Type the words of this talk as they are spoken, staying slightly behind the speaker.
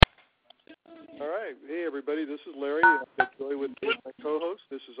Hi. Hey, everybody. This is Larry. I've got Joy with me, my co-host.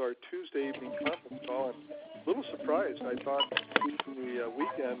 This is our Tuesday evening conference call. I'm a little surprised. I thought the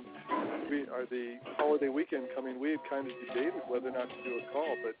weekend, the holiday weekend coming, we had kind of debated whether or not to do a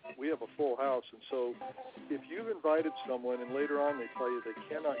call, but we have a full house. And so if you've invited someone and later on they tell you they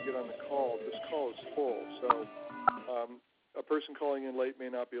cannot get on the call, this call is full. So a person calling in late may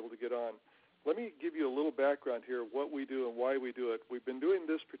not be able to get on. Let me give you a little background here of what we do and why we do it. We've been doing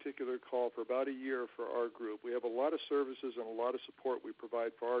this particular call for about a year for our group. We have a lot of services and a lot of support we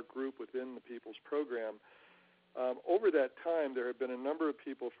provide for our group within the People's Program. Over that time, there have been a number of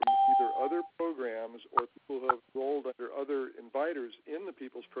people from either other programs or people who have rolled under other inviters in the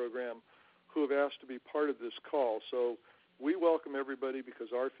People's Program who have asked to be part of this call. So we welcome everybody because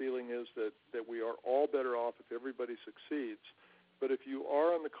our feeling is that we are all better off if everybody succeeds. But if you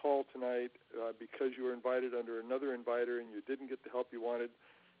are on the call tonight because you were invited under another inviter and you didn't get the help you wanted,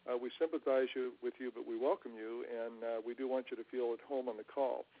 we sympathize with you, but we welcome you, and we do want you to feel at home on the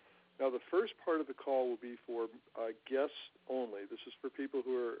call. Now, the first part of the call will be for guests only. This is for people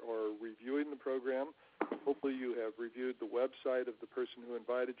who are reviewing the program. Hopefully you have reviewed the website of the person who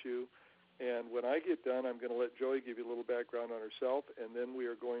invited you. And when I get done, I'm going to let Joey give you a little background on herself, and then we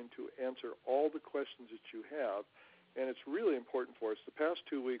are going to answer all the questions that you have. And it's really important for us. The past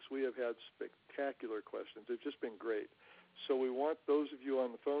 2 weeks, we have had spectacular questions. They've just been great. So we want those of you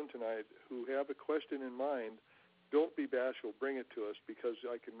on the phone tonight who have a question in mind, don't be bashful. Bring it to us because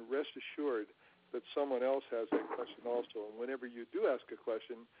I can rest assured that someone else has that question also. And whenever you do ask a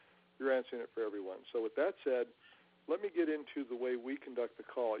question, you're answering it for everyone. So with that said, let me get into the way we conduct the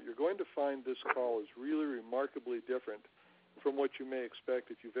call. You're going to find this call is really remarkably different from what you may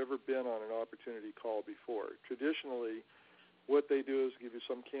expect if you've ever been on an opportunity call before. Traditionally, what they do is give you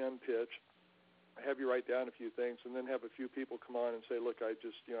some canned pitch, have you write down a few things, and then have a few people come on and say, look, I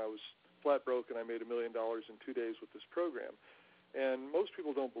was flat broke and I made $1 million in 2 days with this program. And most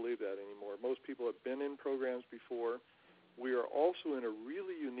people don't believe that anymore. Most people have been in programs before. We are also in a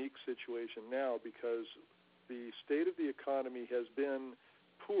really unique situation now because the state of the economy has been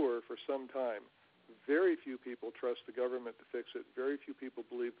poor for some time. Very few people trust the government to fix it. Very few people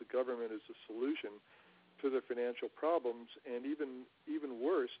believe the government is the solution to their financial problems. And even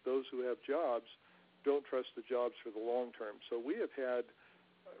worse, those who have jobs don't trust the jobs for the long term. So we have had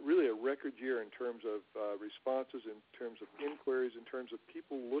really a record year in terms of responses, in terms of inquiries, in terms of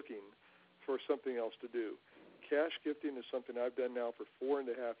people looking for something else to do. Cash gifting is something I've done now for over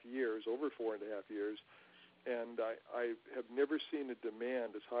 4.5 years. And I have never seen a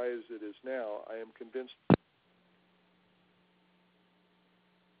demand as high as it is now. I am convinced.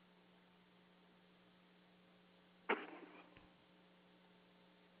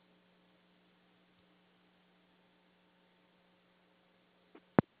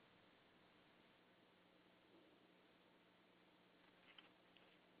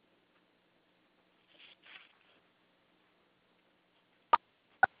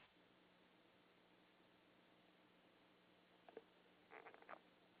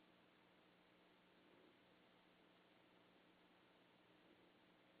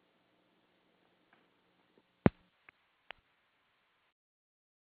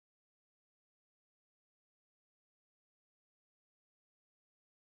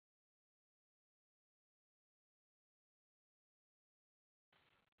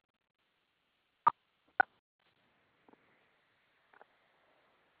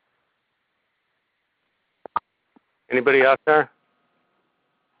 Anybody out there?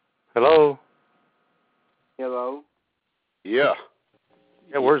 Hello? Hello? Yeah.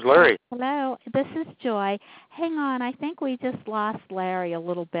 Yeah, where's Larry? Hello, this is Joy. Hang on, I think we just lost Larry a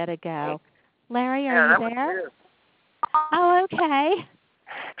little bit ago. Larry, are you there? Oh, okay.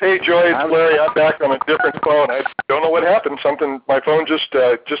 Hey, Joy, it's Larry. I'm back on a different phone. I don't know what happened. My phone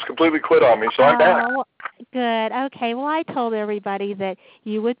just completely quit on me, so I'm back. Good. Okay. Well, I told everybody that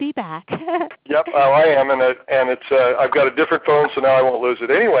you would be back. Yep, I am, and it's I've got a different phone, so now I won't lose it.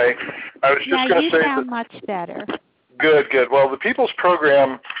 Anyway, I was just going to say you sound much better. Good. Well, the People's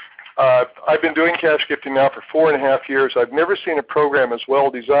Program, I've been doing cash gifting now for 4.5 years. I've never seen a program as well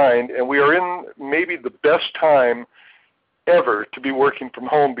designed, and we are in maybe the best time ever to be working from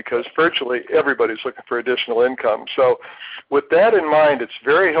home because virtually everybody's looking for additional income. So with that in mind, it's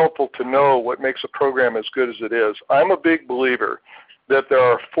very helpful to know what makes a program as good as it is. I'm a big believer that there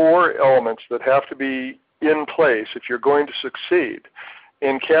are 4 elements that have to be in place if you're going to succeed.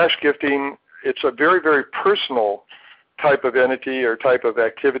 In cash gifting, it's a very, very personal type of entity or type of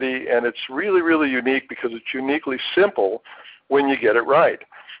activity, and it's really, really unique because it's uniquely simple when you get it right.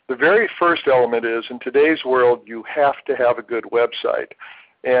 The very first element is, in today's world, you have to have a good website.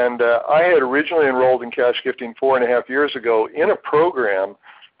 And I had originally enrolled in cash gifting 4.5 years ago in a program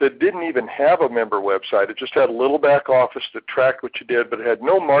that didn't even have a member website. It just had a little back office that tracked what you did, but it had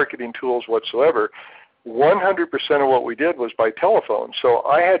no marketing tools whatsoever. 100% of what we did was by telephone. So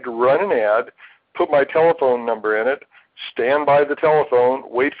I had to run an ad, put my telephone number in it, stand by the telephone,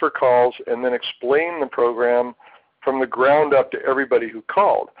 wait for calls, and then explain the program from the ground up to everybody who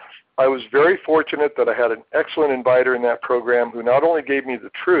called. I was very fortunate that I had an excellent inviter in that program who not only gave me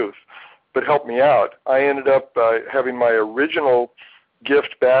the truth, but helped me out. I ended up having my original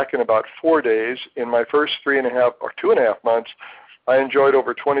gift back in about 4 days. In my first 3.5 or 2.5 months, I enjoyed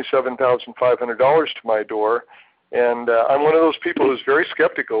over $27,500 to my door. And I'm one of those people who's very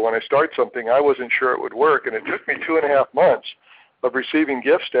skeptical. When I start something, I wasn't sure it would work. And it took me 2.5 months of receiving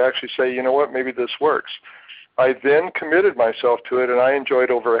gifts to actually say, you know what, maybe this works. I then committed myself to it, and I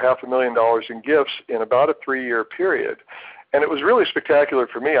enjoyed over $500,000 in gifts in about a 3-year period. And it was really spectacular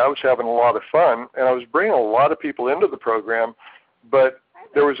for me. I was having a lot of fun, and I was bringing a lot of people into the program, but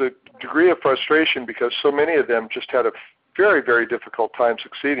there was a degree of frustration because so many of them just had a very, very difficult time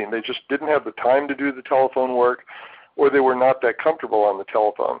succeeding. They just didn't have the time to do the telephone work, or they were not that comfortable on the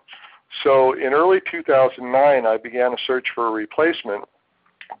telephone. So in early 2009, I began a search for a replacement.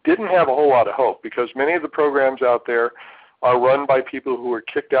 Didn't have a whole lot of hope because many of the programs out there are run by people who were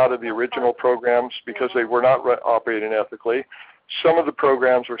kicked out of the original programs because they were not operating ethically. Some of the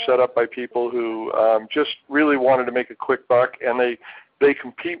programs were set up by people who just really wanted to make a quick buck, and they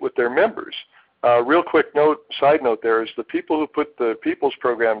compete with their members. Real quick side note there is the people who put the People's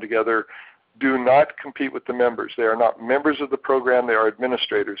Program together do not compete with the members. They are not members of the program. They are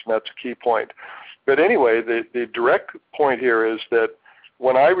administrators, and that's a key point. But anyway, the direct point here is that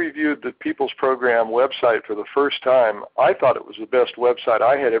when I reviewed the People's Program website for the first time, I thought it was the best website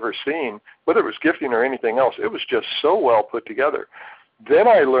I had ever seen, whether it was gifting or anything else. It was just so well put together. Then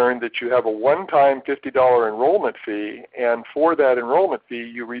I learned that you have a one-time $50 enrollment fee, and for that enrollment fee,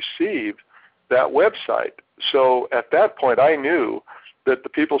 you receive that website. So at that point, I knew that the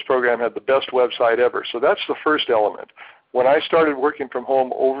People's Program had the best website ever. So that's the first element. When I started working from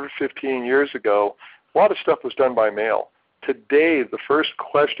home over 15 years ago, a lot of stuff was done by mail. Today, the first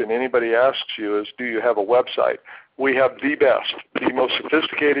question anybody asks you is, do you have a website? We have the best, the most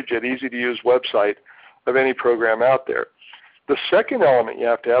sophisticated yet easy-to-use website of any program out there. The second element you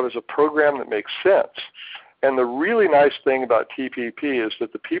have to have is a program that makes sense. And the really nice thing about TPP is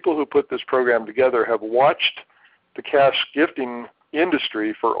that the people who put this program together have watched the cash gifting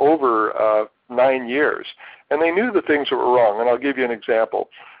industry for over 9 years. And they knew the things that were wrong. And I'll give you an example.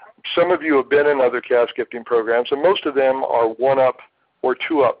 Some of you have been in other cash gifting programs, and most of them are one-up or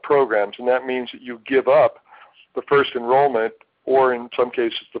two-up programs, and that means that you give up the first enrollment, or in some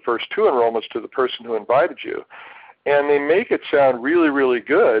cases the first 2 enrollments, to the person who invited you. And they make it sound really, really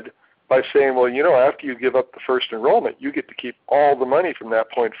good by saying, well, you know, after you give up the first enrollment, you get to keep all the money from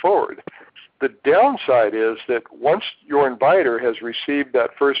that point forward. The downside is that once your inviter has received that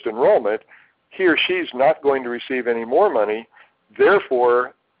first enrollment, he or she's not going to receive any more money.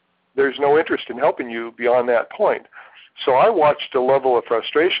 Therefore, there's no interest in helping you beyond that point. So I watched a level of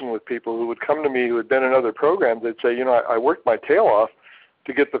frustration with people who would come to me who had been in other programs. They'd say, you know, I worked my tail off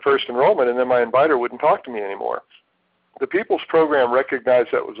to get the first enrollment, and then my inviter wouldn't talk to me anymore. The People's Program recognized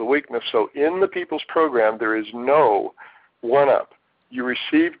that was a weakness. So in the People's Program, there is no one-up. You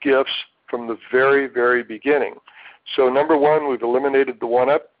receive gifts from the very, very beginning. So number one, we've eliminated the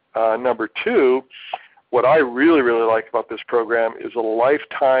one-up. Number two, what I really, really like about this program is a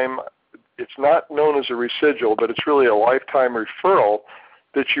lifetime, it's not known as a residual, but it's really a lifetime referral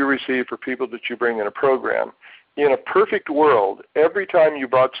that you receive for people that you bring in a program. In a perfect world, every time you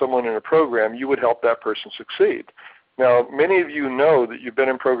brought someone in a program, you would help that person succeed. Now, many of you know that you've been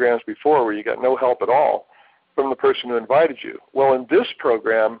in programs before where you got no help at all from the person who invited you. Well, in this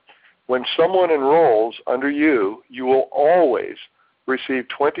program, when someone enrolls under you, you will always receive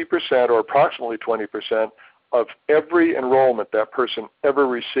 20% or approximately 20% of every enrollment that person ever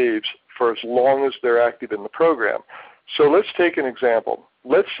receives for as long as they're active in the program. So let's take an example.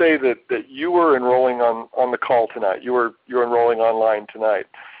 Let's say that you were enrolling on the call tonight. You're enrolling online tonight,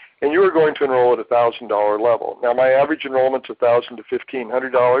 and you were going to enroll at $1,000 level. Now, my average enrollment's $1,000 to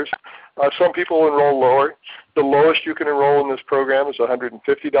 $1,500. Some people enroll lower. The lowest you can enroll in this program is $150.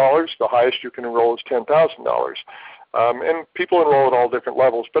 The highest you can enroll is $10,000. And people enroll at all different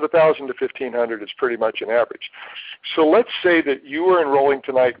levels, but $1,000 to $1,500 is pretty much an average. So let's say that you were enrolling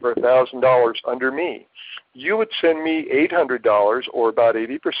tonight for $1,000 under me. You would send me $800, or about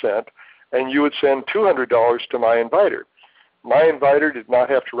 80%, and you would send $200 to my inviter. My inviter did not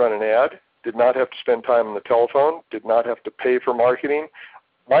have to run an ad, did not have to spend time on the telephone, did not have to pay for marketing.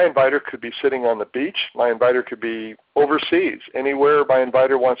 my inviter could be sitting on the beach. My inviter could be overseas, anywhere my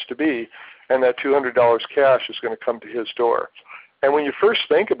inviter wants to be, and that $200 cash is going to come to his door. And when you first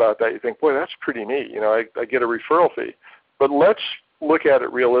think about that, you think, boy, that's pretty neat. You know, I get a referral fee. But let's look at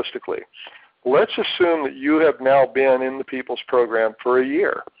it realistically. Let's assume that you have now been in the People's Program for a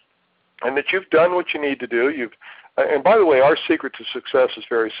year and that you've done what you need to do. And by the way, our secret to success is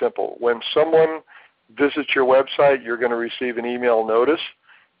very simple. When someone visits your website, you're going to receive an email notice.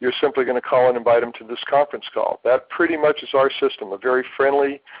 You're simply going to call and invite them to this conference call. That pretty much is our system, a very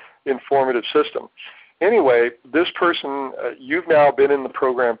friendly, informative system. Anyway, this person, you've now been in the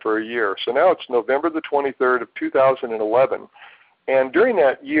program for a year. So now it's November the 23rd of 2011. And during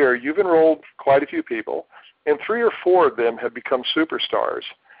that year, you've enrolled quite a few people, and 3 or 4 of them have become superstars.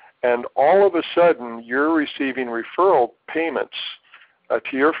 And all of a sudden, you're receiving referral payments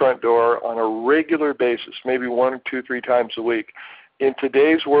to your front door on a regular basis, maybe 1, 2, 3 times a week. In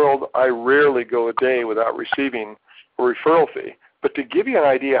today's world, I rarely go a day without receiving a referral fee. But to give you an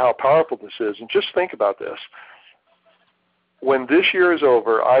idea how powerful this is, and just think about this, when this year is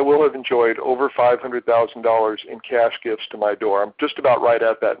over, I will have enjoyed over $500,000 in cash gifts to my door. I'm just about right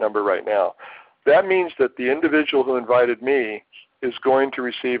at that number right now. That means that the individual who invited me is going to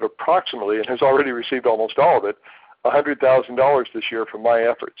receive approximately, and has already received almost all of it, $100,000 this year from my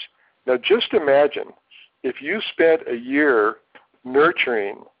efforts. Now just imagine if you spent a year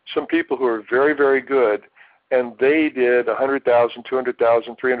nurturing some people who are very, very good, and they did $100,000,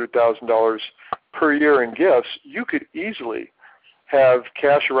 $200,000, $300,000 per year in gifts, you could easily have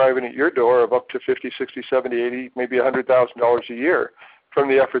cash arriving at your door of up to $50, $60, $70, $80, maybe $100,000 a year from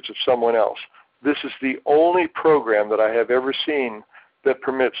the efforts of someone else. This is the only program that I have ever seen that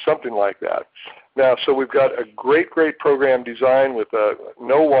permits something like that. Now, so we've got a great, great program design with a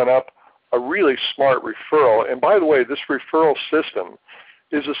no one-up, a really smart referral. And by the way, this referral system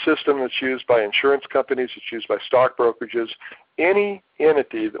is a system that's used by insurance companies, it's used by stock brokerages, any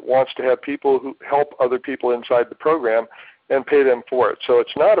entity that wants to have people who help other people inside the program and pay them for it. So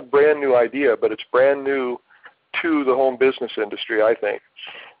it's not a brand new idea, but it's brand new to the home business industry, I think.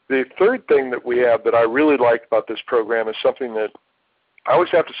 The third thing that we have that I really like about this program is something that I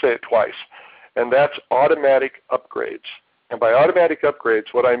always have to say it twice, and that's automatic upgrades. And by automatic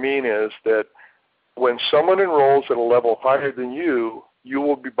upgrades, what I mean is that when someone enrolls at a level higher than you, you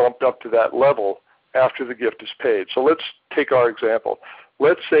will be bumped up to that level after the gift is paid. So let's take our example.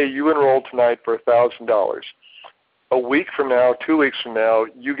 Let's say you enroll tonight for $1,000. A week from now, 2 weeks from now,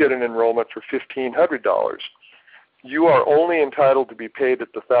 you get an enrollment for $1,500. You are only entitled to be paid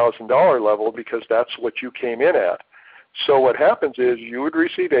at the $1,000 level because that's what you came in at. So what happens is you would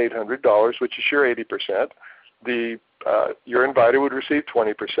receive $800, which is your 80%. Your inviter would receive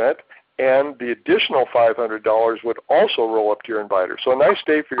 20%. And the additional $500 would also roll up to your inviter. So a nice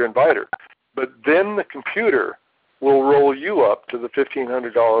day for your inviter. But then the computer will roll you up to the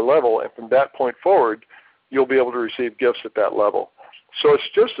 $1,500 level, and from that point forward, you'll be able to receive gifts at that level. So it's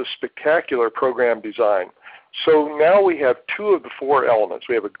just a spectacular program design. So now we have 2 of the 4 elements.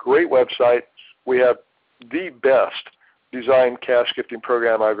 We have a great website. We have the best designed cash gifting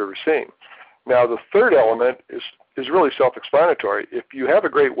program I've ever seen. Now the third element is really self-explanatory. If you have a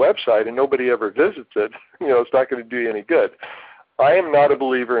great website and nobody ever visits it, it's not going to do you any good. I am not a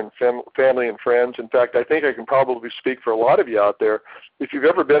believer in family and friends. In fact, I think I can probably speak for a lot of you out there. If you've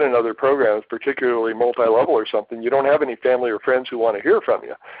ever been in other programs, particularly multi-level or something, you don't have any family or friends who want to hear from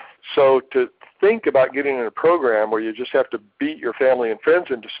you. So to think about getting in a program where you just have to beat your family and friends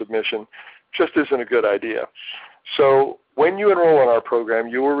into submission just isn't a good idea. So when you enroll in our program,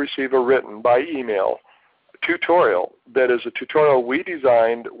 you will receive a written by email tutorial that is a tutorial we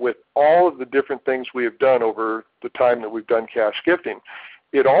designed with all of the different things we have done over the time that we've done cash gifting.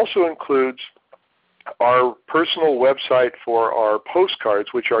 It also includes our personal website for our postcards,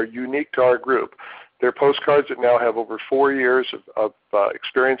 which are unique to our group. They're postcards that now have over 4 years of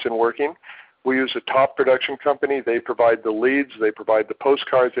experience in working. We use a top production company. They provide the leads, they provide the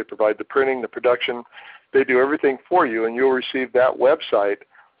postcards, they provide the printing, the production. They do everything for you, and you'll receive that website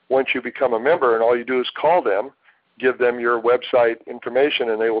once you become a member, and all you do is call them, give them your website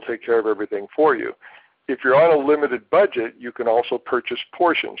information, and they will take care of everything for you. If you're on a limited budget, you can also purchase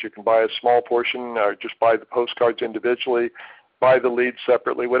portions. You can buy a small portion or just buy the postcards individually, buy the leads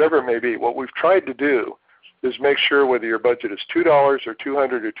separately, whatever it may be. What we've tried to do is make sure whether your budget is $2 or $200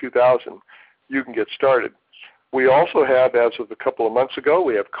 or $2,000, you can get started. We also have, as of a couple of months ago,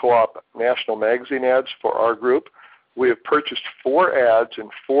 we have Co-op National Magazine ads for our group. We have purchased 4 ads in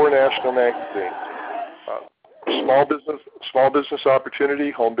 4 national magazines. Small Business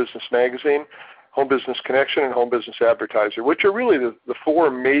Opportunity, Home Business Magazine, Home Business Connection, and Home Business Advertiser, which are really the four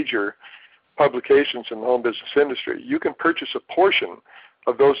major publications in the home business industry. You can purchase a portion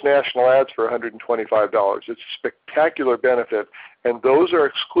of those national ads for $125. It's a spectacular benefit, and those are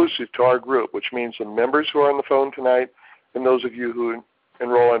exclusive to our group, which means the members who are on the phone tonight and those of you who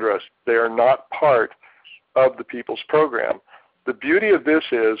enroll under us, they are not part of the People's Program. The beauty of this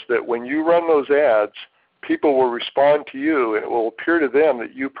is that when you run those ads, people will respond to you, and it will appear to them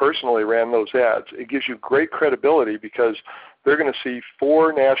that you personally ran those ads. It gives you great credibility because they're going to see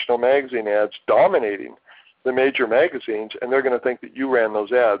 4 national magazine ads dominating the major magazines, and they're going to think that you ran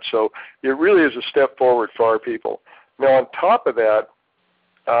those ads. So it really is a step forward for our people. Now, on top of that,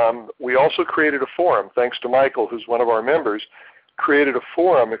 we also created a forum, thanks to Michael, who's one of our members, created a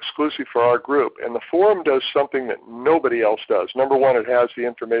forum exclusive for our group. And the forum does something that nobody else does. Number one, it has the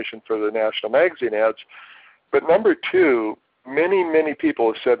information for the national magazine ads. But number two, many, many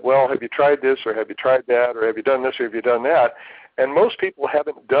people have said, well, have you tried this, or have you tried that, or have you done this, or have you done that? And most people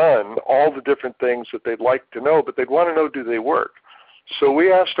haven't done all the different things that they'd like to know, but they'd want to know, do they work? So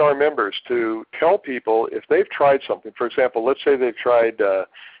we asked our members to tell people if they've tried something. For example, let's say they've tried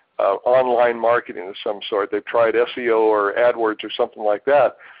online marketing of some sort. They've tried SEO or AdWords or something like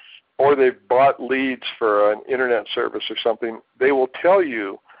that, or they've bought leads for an internet service or something. They will tell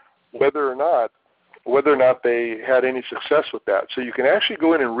you whether or not they had any success with that. So you can actually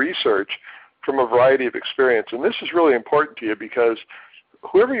go in and research from a variety of experience. And this is really important to you because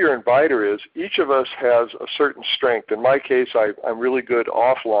whoever your inviter is, each of us has a certain strength. In my case, I'm really good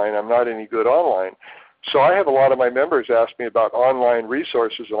offline. I'm not any good online. So I have a lot of my members ask me about online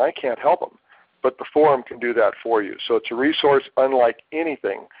resources, and I can't help them. But the forum can do that for you. So it's a resource unlike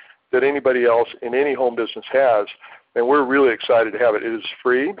anything that anybody else in any home business has, and we're really excited to have it. It is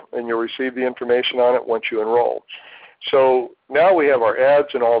free, and you'll receive the information on it once you enroll. So now we have our ads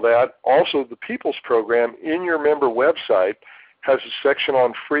and all that. Also, the People's Program in your member website has a section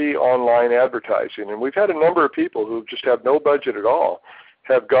on free online advertising. And we've had a number of people who just have no budget at all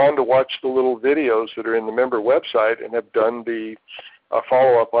have gone to watch the little videos that are in the member website and have done the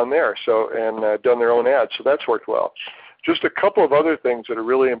follow-up on there, and done their own ads. So that's worked well. Just a couple of other things that are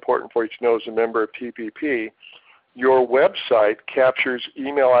really important for you to know as a member of TPP. Your website captures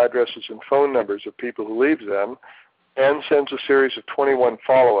email addresses and phone numbers of people who leave them and sends a series of 21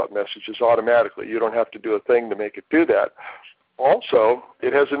 follow-up messages automatically. You don't have to do a thing to make it do that. Also,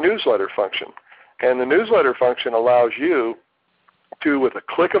 it has a newsletter function. And the newsletter function allows you to, with a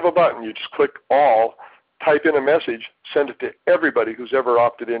click of a button, you just click all, type in a message, send it to everybody who's ever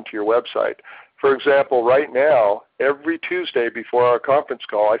opted into your website. For example, right now, every Tuesday before our conference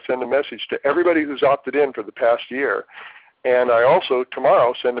call, I send a message to everybody who's opted in for the past year. And I also,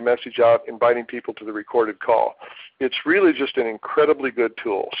 tomorrow, send a message out inviting people to the recorded call. It's really just an incredibly good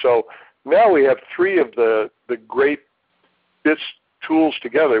tool. So now we have 3 of the great bits tools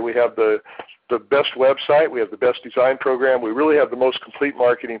together. We have the best website. We have the best design program. We really have the most complete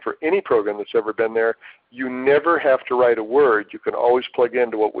marketing for any program that's ever been there. You never have to write a word. You can always plug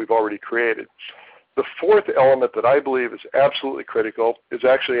into what we've already created. The 4th element that I believe is absolutely critical is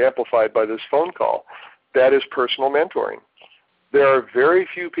actually amplified by this phone call. That is personal mentoring. There are very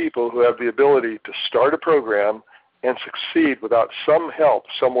few people who have the ability to start a program and succeed without some help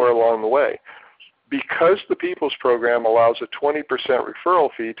somewhere along the way. Because the People's Program allows a 20% referral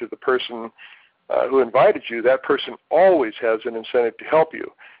fee to the person who invited you, that person always has an incentive to help you.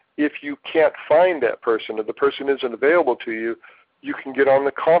 If you can't find that person or the person isn't available to you, you can get on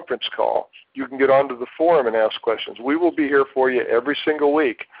the conference call. You can get onto the forum and ask questions. We will be here for you every single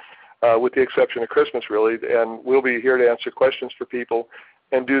week, with the exception of Christmas, really, and we'll be here to answer questions for people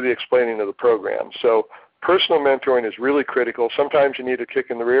and do the explaining of the program. So personal mentoring is really critical. Sometimes you need a kick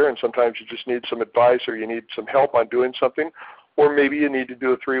in the rear, and sometimes you just need some advice or you need some help on doing something, or maybe you need to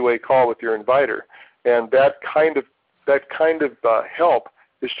do a 3-way call with your inviter. And that kind of help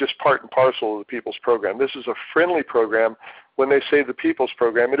is just part and parcel of the People's Program. This is a friendly program. When they say the People's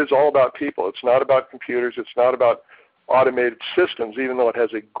Program, it is all about people. It's not about computers. It's not about automated systems, even though it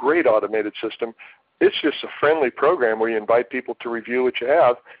has a great automated system. It's just a friendly program where you invite people to review what you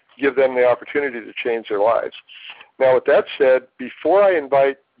have, give them the opportunity to change their lives. Now, with that said, before I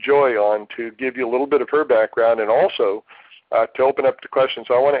invite Joy on to give you a little bit of her background and also to open up to questions,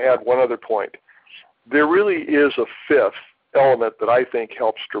 I want to add one other point. There really is a 5th element that I think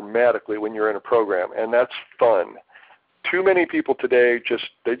helps dramatically when you're in a program, and that's fun. Too many people today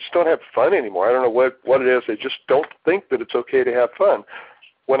they just don't have fun anymore. I don't know what it is. They just don't think that it's okay to have fun.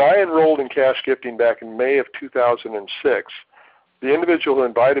 When I enrolled in cash gifting back in May of 2006, the individual who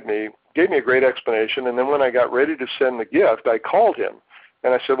invited me gave me a great explanation, and then when I got ready to send the gift, I called him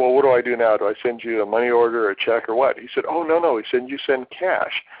And I said, well, what do I do now? Do I send you a money order or a check or what? He said, oh, no. He said, you send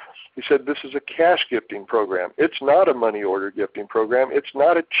cash. He said, this is a cash gifting program. It's not a money order gifting program. It's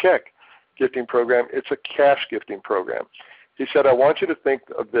not a check gifting program. It's a cash gifting program. He said, I want you to think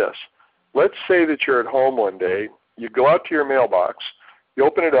of this. Let's say that you're at home one day. You go out to your mailbox. You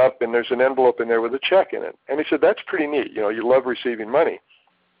open it up, and there's an envelope in there with a check in it. And he said, that's pretty neat. You know, you love receiving money.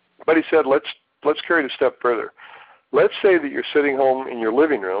 But he said, let's carry it a step further. Let's say that you're sitting home in your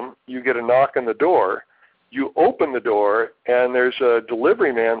living room, you get a knock on the door, you open the door, and there's a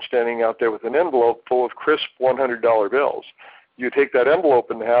delivery man standing out there with an envelope full of crisp $100 bills. You take that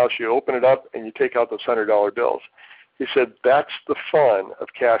envelope in the house, you open it up, and you take out those $100 bills. He said, that's the fun of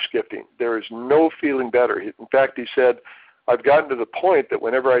cash gifting. There is no feeling better. In fact, he said, I've gotten to the point that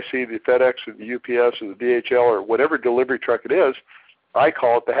whenever I see the FedEx or the UPS or the DHL or whatever delivery truck it is, I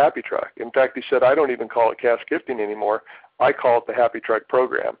call it the Happy Truck. In fact, he said, I don't even call it cash gifting anymore. I call it the Happy Truck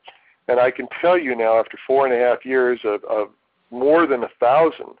program. And I can tell you now, after 4.5 years of more than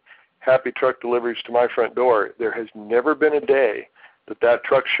 1,000 Happy Truck deliveries to my front door, there has never been a day that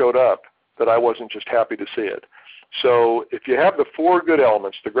truck showed up that I wasn't just happy to see it. So if you have the 4 good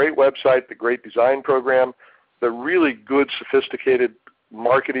elements, the great website, the great design program, the really good sophisticated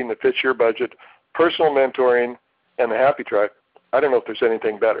marketing that fits your budget, personal mentoring, and the Happy Truck, I don't know if there's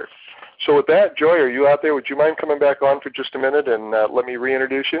anything better. So with that, Joy, are you out there? Would you mind coming back on for just a minute and let me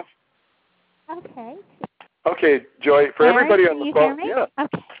reintroduce you? Okay. Okay, Joy, for everybody on the phone. Yeah.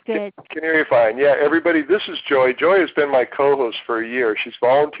 Okay, good. Can hear you fine. Yeah, everybody, this is Joy. Joy has been my co-host for a year. She's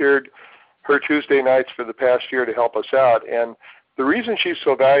volunteered her Tuesday nights for the past year to help us out. And the reason she's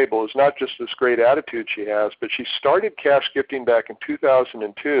so valuable is not just this great attitude she has, but she started cash gifting back in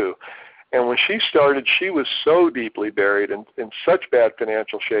 2002. And when she started, she was so deeply buried in such bad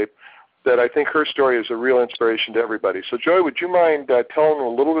financial shape that I think her story is a real inspiration to everybody. So, Joy, would you mind telling a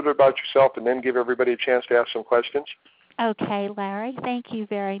little bit about yourself and then give everybody a chance to ask some questions? Okay, Larry, thank you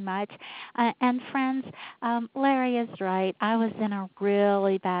very much. And friends, Larry is right. I was in a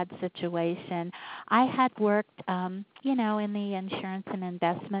really bad situation. I had worked, in the insurance and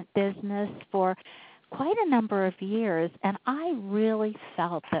investment business for quite a number of years, and I really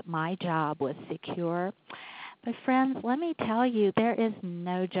felt that my job was secure. But friends, let me tell you, there is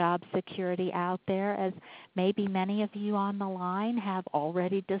no job security out there, as maybe many of you on the line have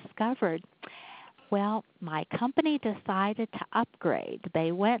already discovered. Well, my company decided to upgrade.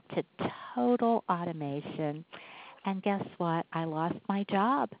 They went to total automation. And guess what? I lost my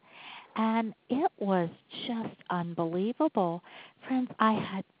job. And it was just unbelievable. Friends, I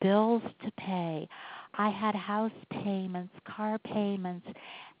had bills to pay. I had house payments, car payments,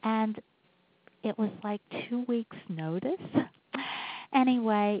 and it was like 2 weeks' notice.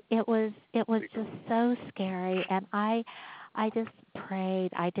 Anyway, it was just so scary, and I just prayed.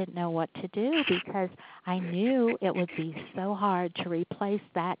 I didn't know what to do because I knew it would be so hard to replace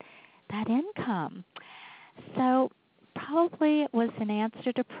that income. So probably it was an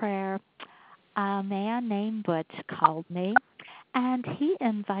answer to prayer. A man named Butch called me, and he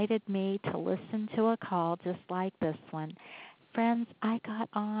invited me to listen to a call just like this one. Friends, I got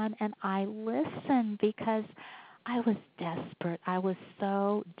on and I listened because I was desperate. I was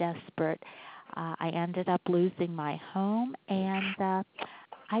so desperate. I ended up losing my home, and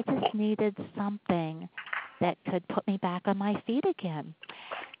I just needed something that could put me back on my feet again.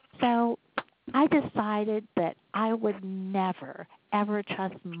 So I decided that I would never, ever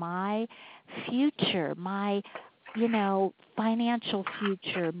trust my future, my, financial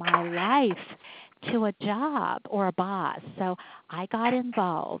future, my life to a job or a boss. So I got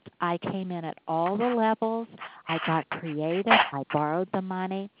involved. I came in at all the levels. I got creative. I borrowed the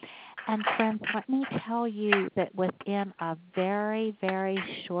money. And friends, let me tell you that within a very, very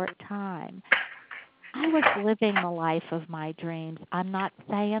short time, I was living the life of my dreams. I'm not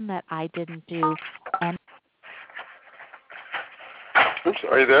saying that I didn't do any. Oops,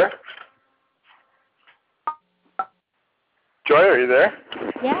 are you there? Joy, are you there?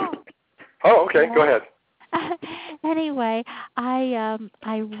 Yeah. Oh, okay. Yeah. Go ahead. Anyway,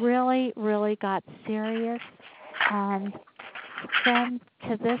 I really, really got serious, and friends,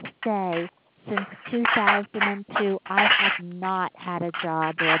 to this day, since 2002, I have not had a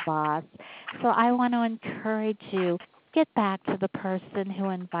job or a boss. So I want to encourage you, get back to the person who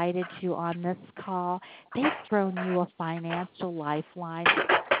invited you on this call. They've thrown you a financial lifeline.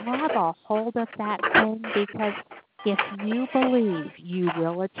 Grab a hold of that thing, because if you believe, you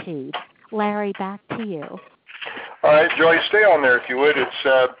will achieve. Larry, back to you. All right, Joy, stay on there if you would.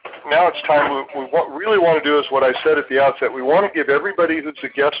 Now it's time. What we really want to do is what I said at the outset. We want to give everybody who's a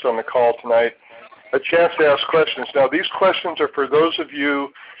guest on the call tonight a chance to ask questions. Now, these questions are for those of you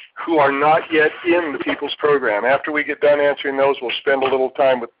who are not yet in the People's Program. After we get done answering those, we'll spend a little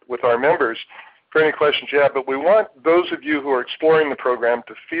time with our members for any questions you have. But we want those of you who are exploring the program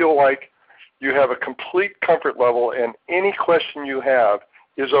to feel like you have a complete comfort level and any question you have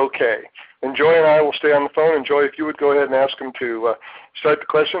is okay. And Joy and I will stay on the phone. And Joy, if you would go ahead and ask them to start the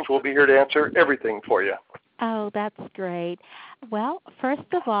questions, we'll be here to answer everything for you. Oh, that's great. Well, first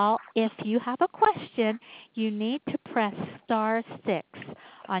of all, if you have a question, you need to press *6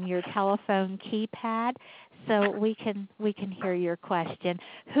 on your telephone keypad so we can hear your question.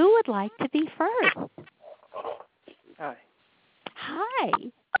 Who would like to be first? Hi. Hi.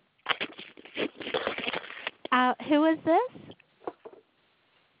 Who is this?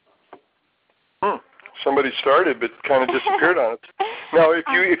 Somebody started but kind of disappeared on us. Now,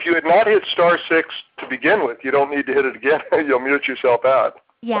 if you had not hit *6 to begin with, you don't need to hit it again. You'll mute yourself out.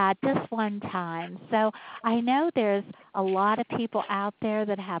 Yeah, just one time. So I know there's a lot of people out there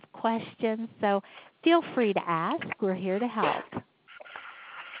that have questions, so feel free to ask. We're here to help.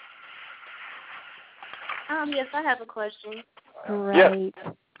 Yes, I have a question. Great.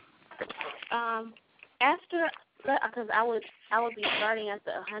 Yeah. After, because I would be starting at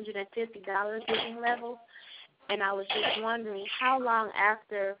the $150 giving level, and I was just wondering how long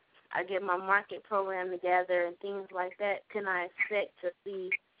after I get my market program together and things like that can I expect to see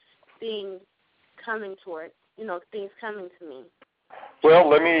things coming toward, things coming to me? Well,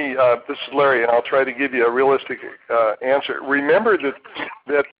 let me, this is Larry, and I'll try to give you a realistic answer. Remember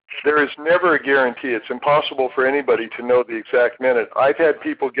that there is never a guarantee. It's impossible for anybody to know the exact minute. I've had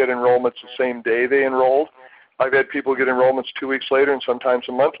people get enrollments the same day they enrolled. I've had people get enrollments 2 weeks later and sometimes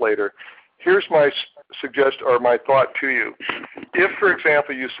a month later. Here's my my thought to you. If, for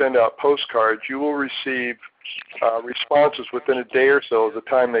example, you send out postcards, you will receive responses within a day or so of the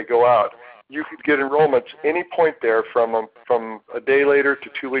time they go out. You could get enrollments any point there from a day later to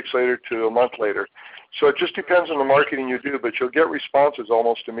 2 weeks later to a month later. So it just depends on the marketing you do, but you'll get responses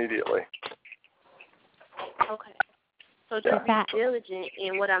almost immediately. Okay. So just be diligent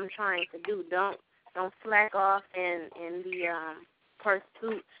in what I'm trying to do. Don't slack off in the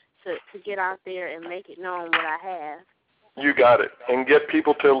pursuit to get out there and make it known what I have. You got it. And get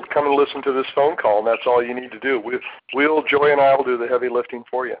people to come and listen to this phone call, and that's all you need to do. Joy and I will do the heavy lifting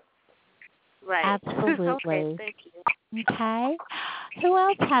for you. Right. Absolutely. Okay, thank you. Okay. Who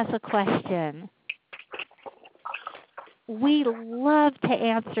else has a question? We love to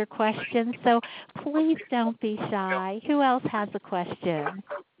answer questions, so please don't be shy. Who else has a question?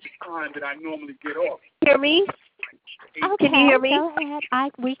 Time that I normally get off. Hear me? Okay, can you hear me? Go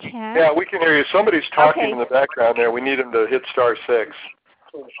ahead. We can. Yeah, we can hear you. Somebody's talking Okay. in the background there. We need them to hit *6.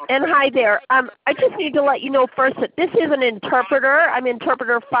 And hi there. I just need to let you know first that this is an interpreter. I'm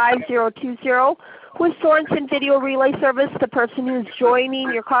interpreter 5020 with Sorensen Video Relay Service. The person who's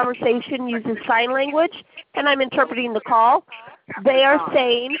joining your conversation uses sign language, and I'm interpreting the call. They are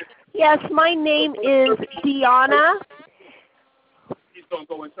saying, yes, my name is Deanna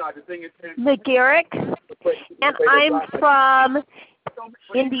McGarrick, and I'm from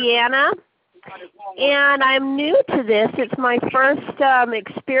Indiana. And I'm new to this. It's my first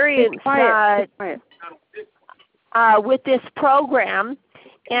experience with this program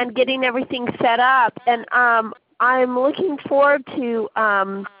and getting everything set up. And I'm looking forward to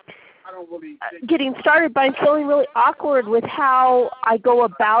getting started, but I'm feeling really awkward with how I go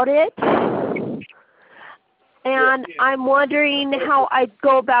about it. And I'm wondering how I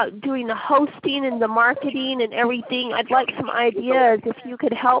go about doing the hosting and the marketing and everything. I'd like some ideas if you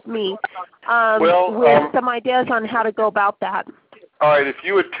could help me with some ideas on how to go about that. All right, if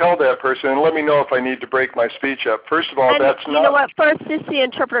you would tell that person, and let me know if I need to break my speech up. First of all, and that's you know what? First, this is the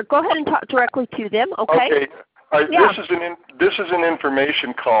interpreter. Go ahead and talk directly to them, okay? Okay. All right, Yeah. This is an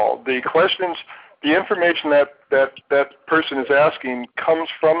information call. The questions, the information that person is asking comes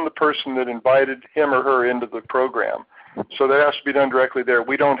from the person that invited him or her into the program. So that has to be done directly there.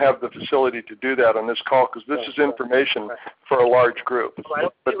 We don't have the facility to do that on this call because this is information for a large group.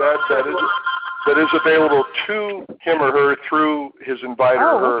 But that is available to him or her through his inviter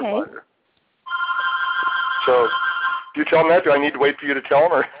or her inviter. So do you tell him that? Do I need to wait for you to tell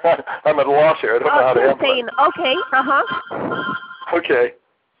him? Or I'm at a loss here. I don't know how to handle it. Okay, Okay.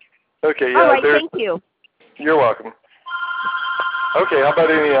 Okay, yeah. All right, thank you. You're welcome. Okay, how about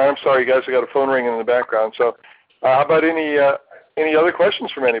I'm sorry, guys, I got a phone ringing in the background. So how about any other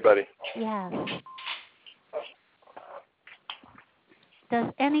questions from anybody? Yes.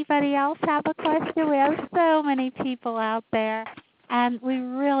 Does anybody else have a question? We have so many people out there, and we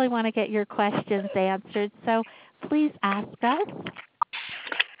really want to get your questions answered. So please ask us.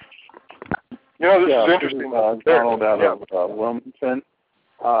 You know, this is This interesting. is Donald out of Wilmington.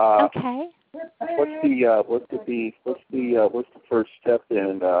 Okay. What's the first step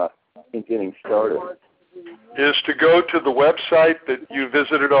in getting started? Is to go to the website that you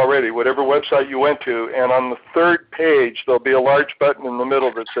visited already, whatever website you went to, and on the third page there'll be a large button in the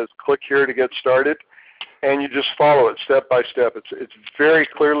middle that says click here to get started, and you just follow it step by step. It's very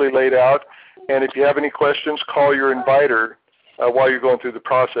clearly laid out, and if you have any questions, call your inviter while you're going through the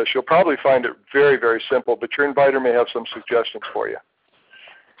process. You'll probably find it very, very simple, but your inviter may have some suggestions for you.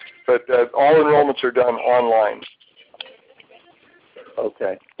 But all enrollments are done online.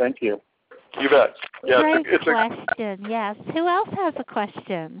 Okay, thank you. You bet. Yeah, Great question. Yes. Who else has a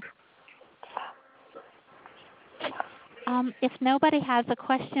question? If nobody has a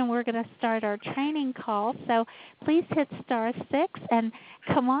question, we're going to start our training call. So please hit *6 and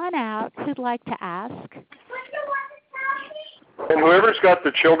come on out who'd like to ask. And whoever's got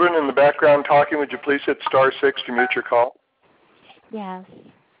the children in the background talking, would you please hit *6 to mute your call? Yes.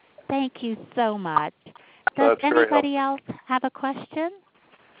 Thank you so much. Does That's very anybody else have a question?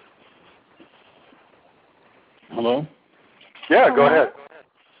 Hello? Yeah, go ahead.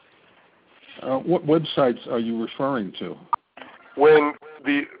 What websites are you referring to? When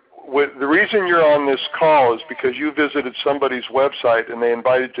the reason you're on this call is because you visited somebody's website and they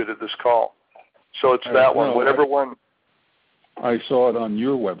invited you to this call. So it's that one, whatever one. I saw it on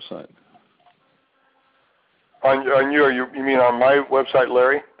your website. On your, you mean on my website,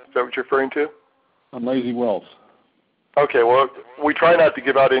 Larry? Is that what you're referring to? On Lazy Wealth. Okay, well, we try not to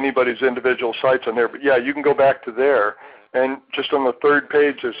give out anybody's individual sites on there, but yeah, you can go back to there, and just on the third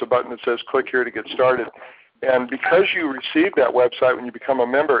page there's a button that says click here to get started. And because you receive that website when you become a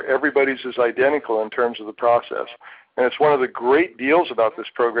member, everybody's is identical in terms of the process. And it's one of the great deals about this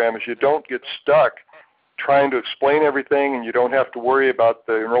program is you don't get stuck trying to explain everything, and you don't have to worry about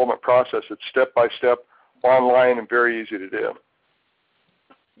the enrollment process. It's step by step, online, and very easy to do.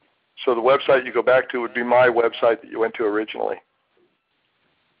 So the website you go back to would be my website that you went to originally.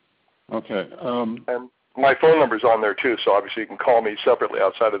 Okay. And my phone number's on there too, so obviously you can call me separately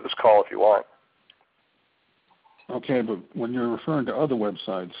outside of this call if you want. Okay, but when you're referring to other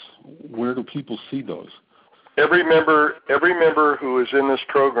websites, where do people see those? Every member who is in this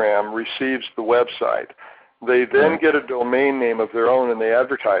program receives the website. They then get a domain name of their own and they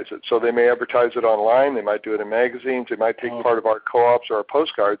advertise it. So they may advertise it online, they might do it in magazines, they might take part of our co-ops or our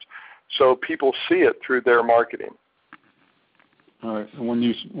postcards. So people see it through their marketing. All right. And when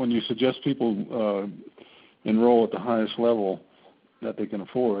you suggest people enroll at the highest level that they can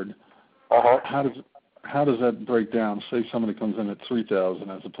afford, how does that break down? Say somebody comes in at $3,000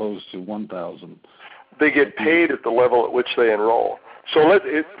 as opposed to $1,000. They get paid at the level at which they enroll. So let's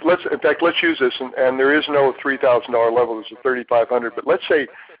use this, and there is no $3,000 level. There's a $3,500. But let's say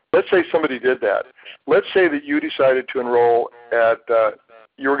somebody did that. Let's say that you decided to enroll at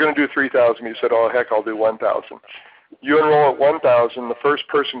you were going to do $3,000. You said, "Oh heck, I'll do $1,000." You enroll at $1,000. The first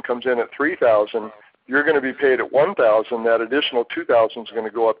person comes in at $3,000. You're going to be paid at $1,000. That additional $2,000 is going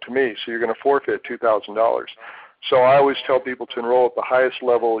to go up to me. So you're going to forfeit $2,000. So I always tell people to enroll at the highest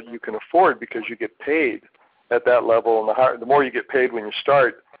level you can afford because you get paid at that level, and the more you get paid when you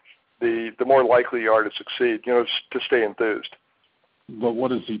start, the more likely you are to succeed. You know, to stay enthused. But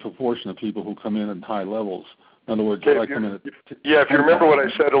what is the proportion of people who come in at high levels? In other words, if you remember what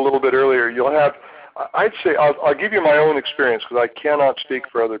I said a little bit earlier, you'll have. I'd say I'll give you my own experience because I cannot speak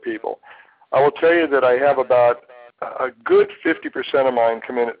for other people. I will tell you that I have about a good 50% of mine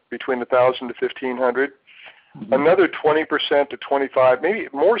come in at between 1,000 to 1,500. Mm-hmm. Another 20% to 25%, maybe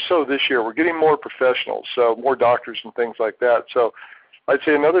more so this year. We're getting more professionals, so more doctors and things like that. So I'd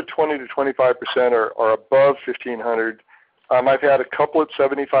say another 20 to 25% are above 1,500. I've had a couple at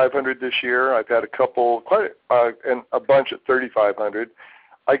 7,500 this year. I've had a couple, and a bunch at 3,500.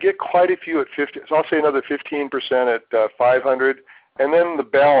 I get quite a few at 50. So I'll say another 15% at 500, and then the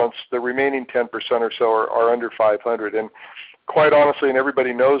balance, the remaining 10% or so, are under 500. And quite honestly, and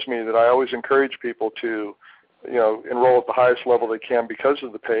everybody knows me, that I always encourage people to, enroll at the highest level they can because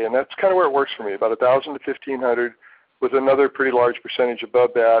of the pay, and that's kind of where it works for me. About 1,000 to 1,500, with another pretty large percentage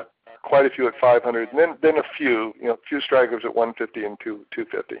above that. Quite a few at 500, and then a few stragglers at 150 and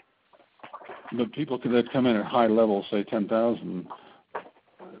 250. But people that come in at high levels, say 10,000,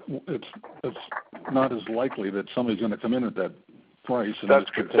 it's not as likely that somebody's going to come in at that price. And that's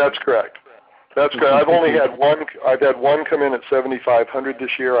correct. That's correct. I've only had one. I've had one come in at 7,500 this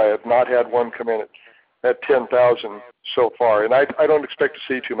year. I have not had one come in at 10,000 so far, and I don't expect to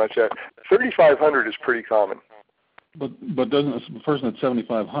see too much. 3,500 is pretty common. But doesn't a person at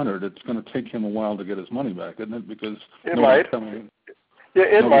 7,500? It's going to take him a while to get his money back, isn't it? Because it might. Yeah,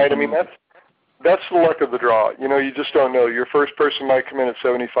 it might. I mean, that's the luck of the draw. You know, you just don't know. Your first person might come in at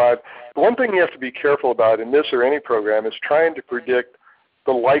 75. The one thing you have to be careful about in this or any program is trying to predict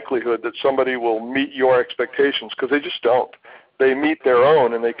the likelihood that somebody will meet your expectations, because they just don't. They meet their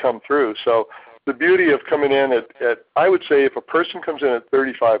own and they come through. So the beauty of coming in at I would say if a person comes in at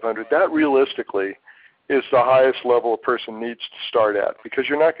 3,500, that realistically is the highest level a person needs to start at, because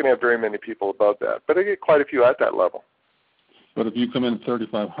you're not going to have very many people above that. But I get quite a few at that level. But if you come in at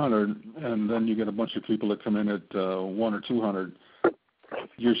 3,500 and then you get a bunch of people that come in at 1 or 200,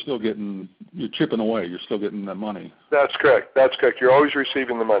 you're chipping away. You're still getting that money. That's correct. You're always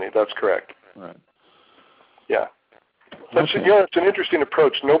receiving the money. That's correct. Right. Yeah. That's, okay. It's an interesting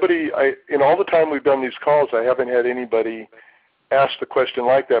approach. In all the time we've done these calls, I haven't had anybody ask the question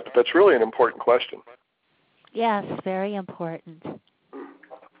like that, but that's really an important question. Yes, very important.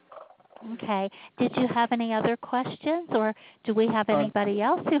 Okay. Did you have any other questions, or do we have anybody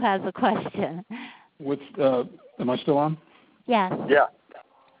else who has a question? Am I still on? Yes. Yeah.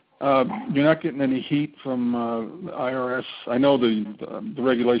 You're not getting any heat from the IRS. I know the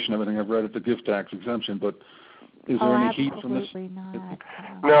regulation, everything I've read it, the gift tax exemption, but is there any heat from this? Absolutely not.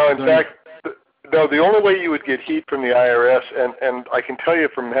 No, in fact, no. The only way you would get heat from the IRS, and I can tell you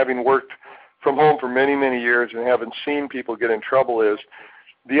from having worked from home for many, many years and having seen people get in trouble, is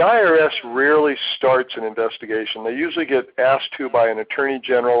the IRS rarely starts an investigation. They usually get asked to by an attorney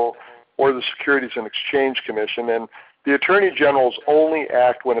general or the Securities and Exchange Commission, and the attorney generals only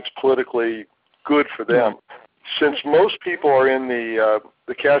act when it's politically good for them. Since most people are in the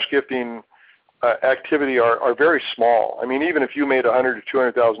cash gifting activity are very small. I mean, even if you made $100,000 to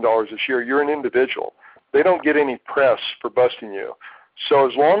 $200,000 this year, you're an individual. They don't get any press for busting you. So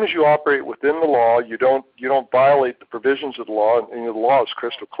as long as you operate within the law, you don't violate the provisions of the law, and the law is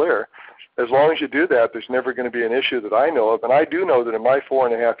crystal clear. As long as you do that, there's never going to be an issue that I know of. And I do know that in my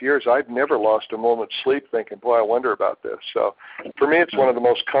 4.5 years, I've never lost a moment's sleep thinking, boy, I wonder about this. So for me, it's one of the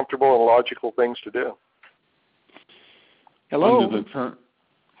most comfortable and logical things to do. Hello.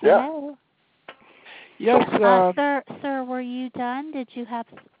 Yeah. Hello. Yes. Sir, were you done? Did you have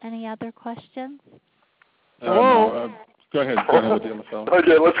any other questions? Hello. No, go ahead. Go ahead with the other phone.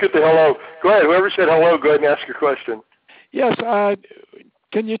 Okay, let's get the hello. Go ahead. Whoever said hello, go ahead and ask your question. Yes.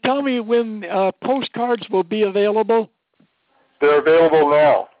 Can you tell me when postcards will be available? They're available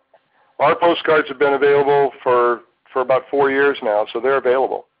now. Our postcards have been available for about 4 years now, so they're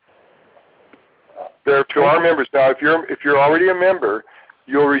available. They're to our members now. If you're already a member,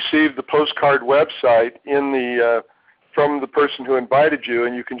 you'll receive the postcard website from the person who invited you,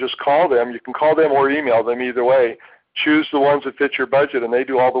 and you can just call them. You can call them or email them, either way. Choose the ones that fit your budget, and they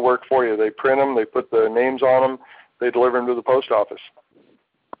do all the work for you. They print them, they put the names on them, they deliver them to the post office.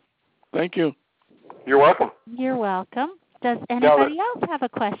 Thank you. You're welcome. You're welcome. Does anybody else have a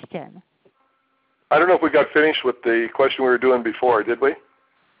question? I don't know if we got finished with the question we were doing before, did we?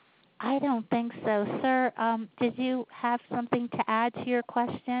 I don't think so. Sir, did you have something to add to your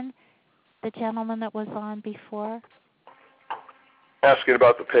question, the gentleman that was on before? Asking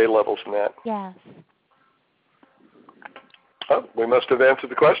about the pay levels and that. Yes. Oh, we must have answered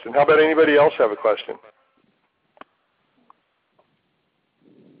the question. How about anybody else have a question?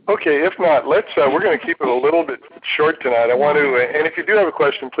 Okay, if not, we're going to keep it a little bit short tonight. And if you do have a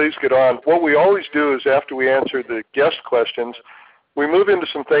question, please get on. What we always do is after we answer the guest questions, we move into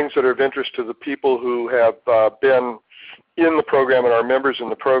some things that are of interest to the people who have been in the program and are members in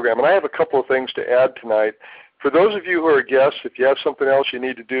the program. And I have a couple of things to add tonight. For those of you who are guests, if you have something else you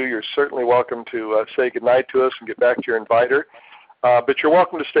need to do, you're certainly welcome to say goodnight to us and get back to your inviter. But you're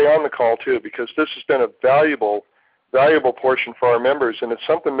welcome to stay on the call, too, because this has been a valuable portion for our members, and it's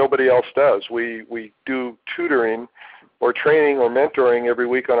something nobody else does. We do tutoring or training or mentoring every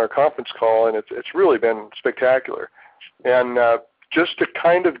week on our conference call, and it's really been spectacular. And just to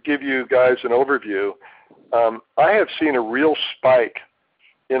kind of give you guys an overview, I have seen a real spike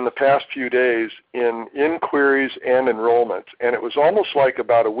in the past few days in inquiries and enrollment, and it was almost like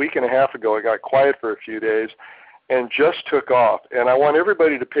about a week and a half ago it got quiet for a few days and just took off. And I want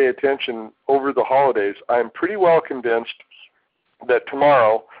everybody to pay attention over the holidays. I'm pretty well convinced that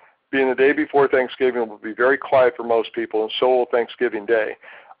tomorrow, being the day before Thanksgiving, will be very quiet for most people, and so will Thanksgiving Day.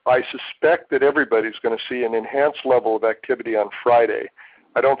 I suspect that everybody's going to see an enhanced level of activity on Friday.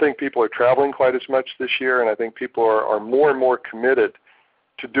 I don't think people are traveling quite as much this year, and I think people are more and more committed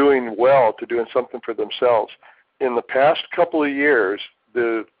to doing well, to doing something for themselves. In the past couple of years,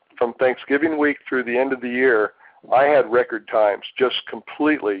 from Thanksgiving week through the end of the year, I had record times, just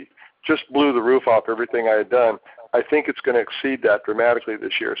blew the roof off everything I had done. I think it's going to exceed that dramatically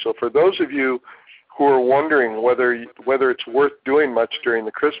this year. So for those of you who are wondering whether it's worth doing much during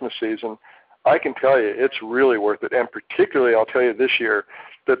the Christmas season, I can tell you it's really worth it. And particularly, I'll tell you this year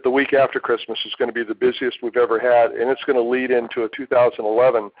that the week after Christmas is going to be the busiest we've ever had, and it's going to lead into a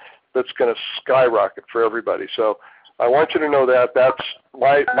 2011 that's going to skyrocket for everybody. So I want you to know that. That's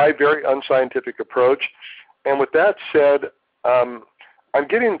my very unscientific approach. And with that said, I'm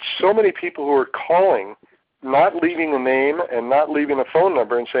getting so many people who are calling, not leaving a name and not leaving a phone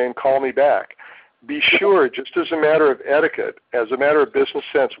number and saying, call me back. Be sure, just as a matter of etiquette, as a matter of business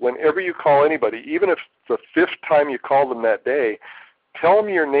sense, whenever you call anybody, even if the 5th time you call them that day, tell them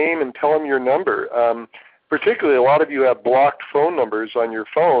your name and tell them your number. Particularly, a lot of you have blocked phone numbers on your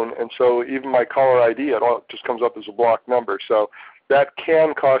phone, and so even my caller ID, it all just comes up as a blocked number. So that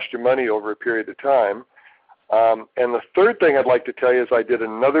can cost you money over a period of time. And the third thing I'd like to tell you is I did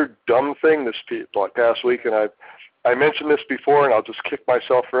another dumb thing this past week, and I mentioned this before, and I'll just kick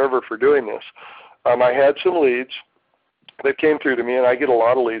myself forever for doing this. I had some leads that came through to me, and I get a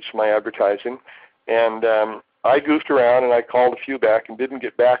lot of leads from my advertising, and I goofed around and I called a few back and didn't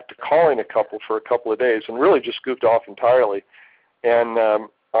get back to calling a couple for a couple of days and really just goofed off entirely. And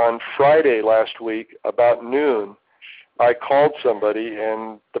on Friday last week, about noon, I called somebody,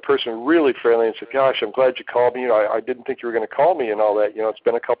 and the person really friendly and said, gosh, I'm glad you called me. I didn't think you were going to call me and all that. It's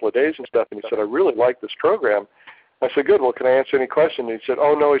been a couple of days and stuff. And he said, I really like this program. I said, good. Well, can I answer any questions? And he said,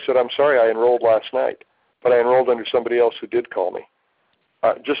 oh, no. He said, I'm sorry, I enrolled last night, but I enrolled under somebody else who did call me.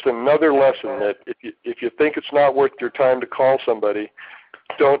 Just another lesson that if you think it's not worth your time to call somebody,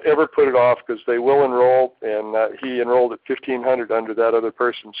 don't ever put it off because they will enroll, and he enrolled at $1,500 under that other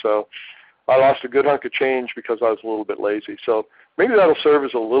person. So I lost a good hunk of change because I was a little bit lazy. So maybe that'll serve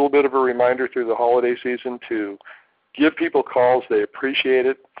as a little bit of a reminder through the holiday season to give people calls. They appreciate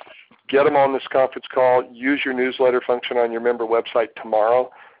it. Get them on this conference call. Use your newsletter function on your member website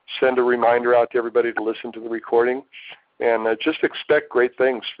tomorrow. Send a reminder out to everybody to listen to the recording. And just expect great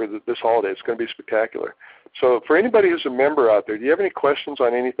things for this holiday. It's going to be spectacular. So for anybody who's a member out there, do you have any questions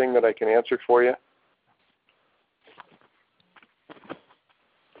on anything that I can answer for you?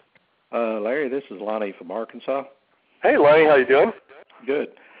 Larry, this is Lonnie from Arkansas. Hey, Lonnie, how you doing?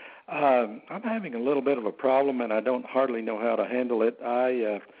 Good. I'm having a little bit of a problem, and I don't hardly know how to handle it.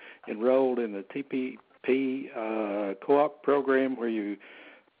 I enrolled in the TPP co-op program where it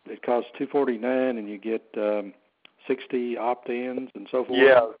costs $249 and you get 60 opt-ins and so forth.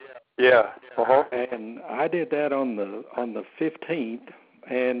 Yeah. Uh-huh. And I did that on the 15th,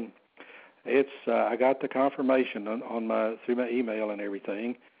 and it's I got the confirmation through my email and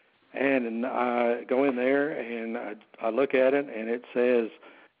everything, and I go in there and I look at it and it says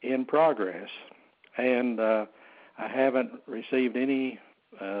in progress, and I haven't received any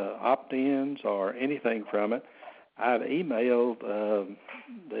opt-ins or anything from it. I've emailed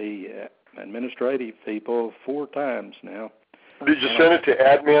the administrative people 4 times now. Did you send it to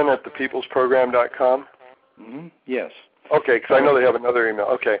admin@thepeoplesprogram.com? Mm-hmm. Yes. Okay, because I know they have another email.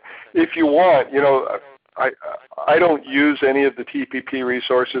 Okay. If you want, I don't use any of the TPP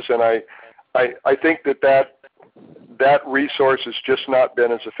resources, and I think that resource has just not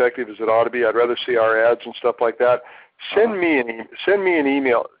been as effective as it ought to be. I'd rather see our ads and stuff like that. Send me an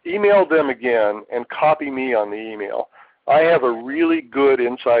email. Email them again and copy me on the email. I have a really good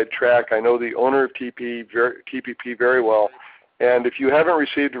inside track. I know the owner of TPP very well. And if you haven't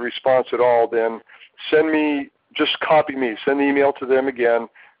received a response at all, then just copy me. Send the email to them again,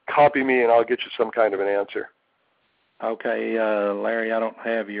 copy me, and I'll get you some kind of an answer. Okay, Larry, I don't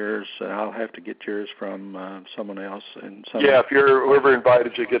have yours. I'll have to get yours from someone else. Yeah, if whoever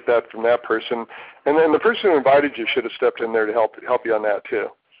invited you, get that from that person. And then the person who invited you should have stepped in there to help you on that too.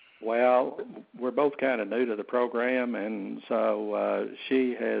 Well, we're both kind of new to the program, and so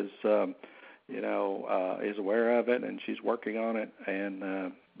she has, is aware of it, and she's working on it.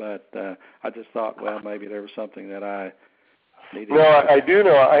 And but I just thought, well, maybe there was something that I needed. No, I do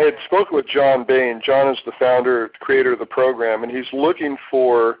know. I had spoken with John Bain. John is the creator of the program, and he's looking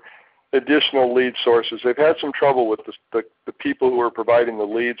for additional lead sources. They've had some trouble with the people who are providing the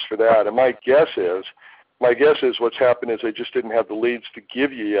leads for that, and my guess is what's happened is they just didn't have the leads to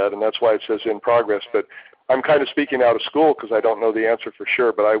give you yet, and that's why it says in progress. But I'm kind of speaking out of school because I don't know the answer for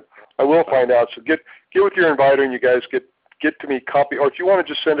sure, but I will find out. So get with your inviter, and you guys get to me copy, or if you want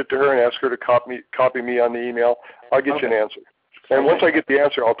to just send it to her and ask her to copy me on the email, I'll get you an answer. And once I get the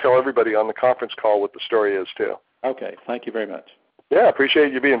answer, I'll tell everybody on the conference call what the story is too. Okay, thank you very much. Yeah, I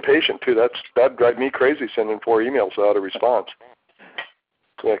appreciate you being patient too. That'd drive me crazy sending 4 emails without a response.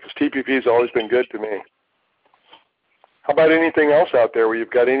 Yeah, because TPP has always been good to me. How about anything else out there where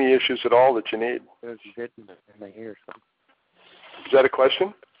you've got any issues at all that you need? There's good in my ear. Is that a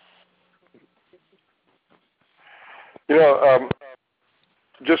question?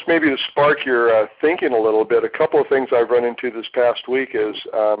 just maybe to spark your thinking a little bit, a couple of things I've run into this past week is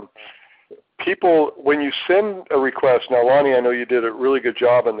people, when you send a request, now Lonnie, I know you did a really good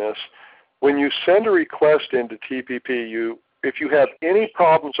job on this. When you send a request into TPP, if you have any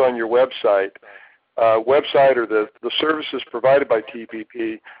problems on your website or the services provided by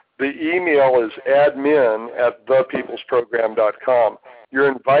TPP, the email is admin@thepeoplesprogram.com. Your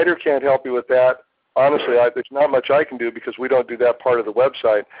inviter can't help you with that. Honestly, there's not much I can do because we don't do that part of the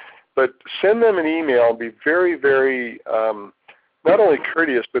website. But send them an email and be very, very not only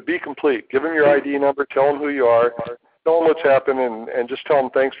courteous, but be complete. Give them your ID number, tell them who you are, tell them what's happened, and just tell them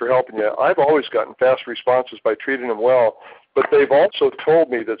thanks for helping you. I've always gotten fast responses by treating them well, but they've also told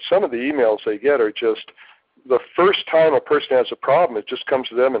me that some of the emails they get are just the first time a person has a problem, it just comes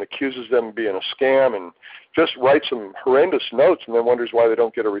to them and accuses them of being a scam and just writes some horrendous notes and then wonders why they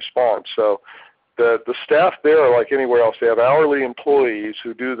don't get a response. So the staff there are like anywhere else. They have hourly employees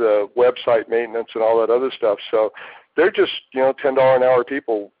who do the website maintenance and all that other stuff. So they're just, $10 an hour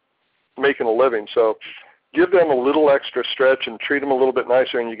people making a living. So give them a little extra stretch and treat them a little bit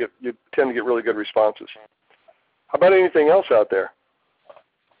nicer, and you tend to get really good responses. How about anything else out there?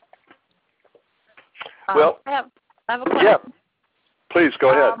 Well, I have a question. Yeah, please go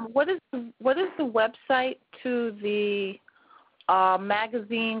ahead. What is the website to the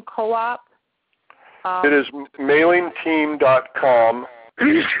magazine co-op? It is mailingteam.com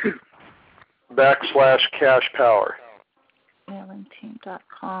 /cash power.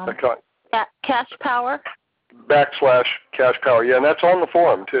 Mailingteam.com. Cash power? /cash power. Yeah, and that's on the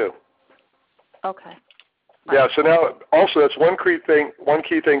forum too. Okay. Yeah, so now also that's one key thing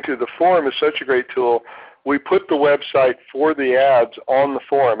too. The forum is such a great tool. We put the website for the ads on the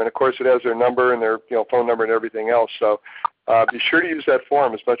forum, and of course it has their number and their phone number and everything else. So be sure to use that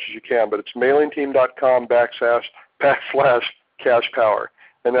forum as much as you can. But it's mailingteam.com /cash power,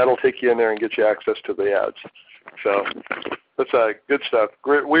 and that'll take you in there and get you access to the ads. So that's good stuff.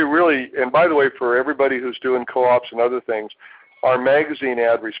 We really, and by the way, for everybody who's doing co-ops and other things, our magazine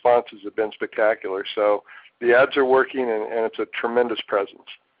ad responses have been spectacular. So the ads are working, and it's a tremendous presence.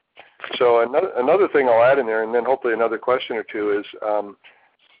 So another thing I'll add in there, and then hopefully another question or two, is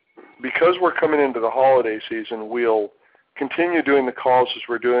because we're coming into the holiday season, we'll continue doing the calls as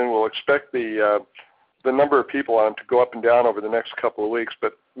we're doing. We'll expect the number of people on to go up and down over the next couple of weeks,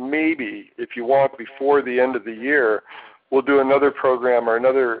 but maybe if you want before the end of the year, we'll do another program or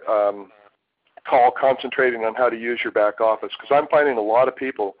another call concentrating on how to use your back office, because I'm finding a lot of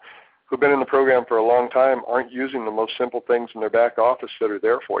people who've been in the program for a long time aren't using the most simple things in their back office that are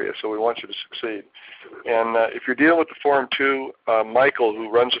there for you, so we want you to succeed. And if you're dealing with the forum too, Michael, who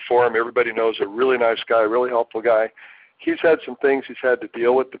runs the forum, everybody knows, a really nice guy, really helpful guy. He's had some things he's had to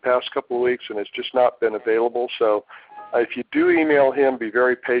deal with the past couple of weeks, and it's just not been available. So if you do email him, be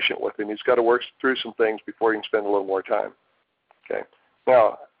very patient with him. He's got to work through some things before he can spend a little more time. Okay.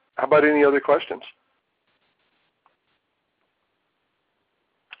 Now, how about any other questions?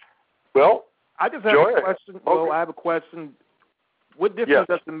 Well, I just have a question. Okay. Well, I have a question. What difference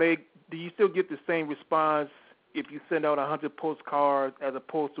does it make? Do you still get the same response if you send out 100 postcards as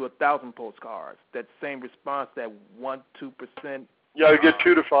opposed to 1,000 postcards? That same response, that 1-2%? Yeah, you get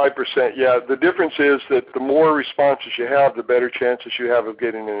 2 to 5%. Yeah, the difference is that the more responses you have, the better chances you have of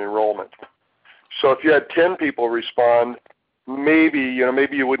getting an enrollment. So if you had 10 people respond, maybe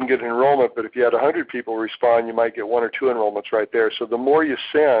you wouldn't get an enrollment, but if you had 100 people respond, you might get 1 or 2 enrollments right there. So the more you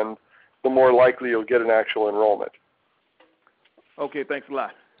send, the more likely you'll get an actual enrollment. Okay, thanks a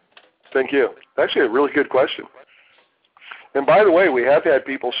lot. Thank you. Actually, a really good question. And by the way, we have had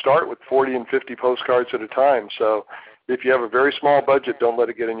people start with 40 and 50 postcards at a time. So if you have a very small budget, don't let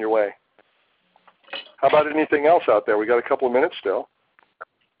it get in your way. How about anything else out there? We got a couple of minutes still.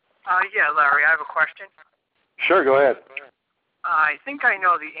 Yeah, Larry, I have a question. Sure, go ahead. I think I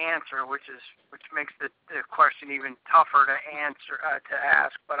know the answer, which makes the question even tougher to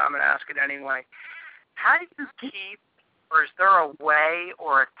ask, but I'm going to ask it anyway. How do you keep, or is there a way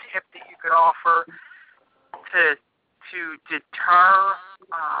or a tip that you could offer to deter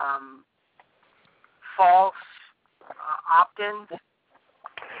false opt-ins?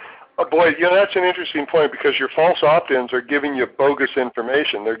 Oh boy, that's an interesting point, because your false opt-ins are giving you bogus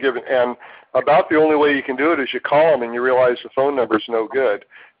information. And about the only way you can do it is you call them and you realize the phone number is no good.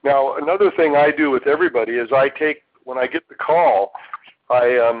 Now, another thing I do with everybody is when I get the call,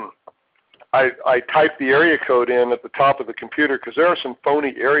 I type the area code in at the top of the computer, because there are some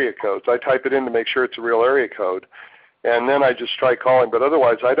phony area codes. I type it in to make sure it's a real area code, and then I just try calling. But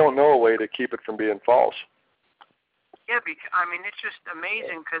otherwise, I don't know a way to keep it from being false. Yeah, it's just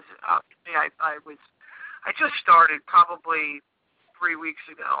amazing, because I just started probably 3 weeks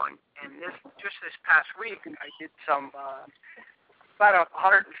ago, and this past week I did some about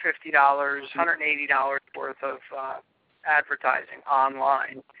 $150, $180 worth of advertising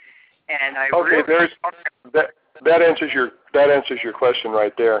online, and I that answers your question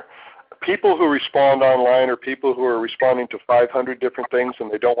right there. People who respond online are people who are responding to 500 different things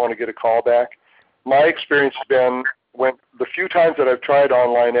and they don't want to get a call back. My experience has been when the few times that I've tried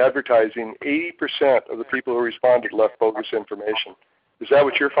online advertising, 80% of the people who responded left bogus information. Is that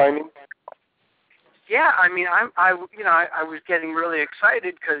what you're finding? Yeah, I mean, I was getting really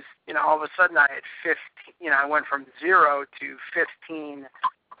excited because all of a sudden I had 15. I went from 0 to 15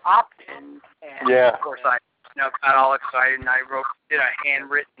 opt-ins, and of course I got all excited and I did a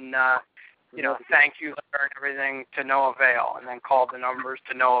handwritten thank you letter and everything to no avail, and then called the numbers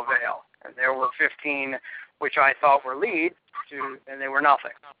to no avail, and there were 15 which I thought were leads and they were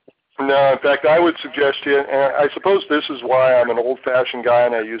nothing. No, in fact, I would suggest to you, and I suppose this is why I'm an old-fashioned guy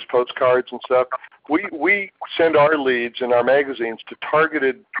and I use postcards and stuff. We send our leads in our magazines to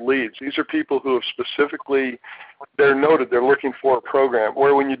targeted leads. These are people who have specifically, they're noted, they're looking for a program.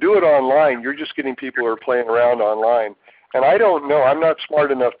 Where when you do it online, you're just getting people who are playing around online. And I don't know, I'm not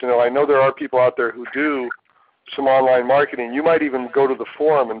smart enough to know. I know there are people out there who do some online marketing. You might even go to the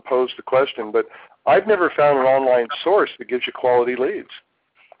forum and pose the question, but I've never found an online source that gives you quality leads.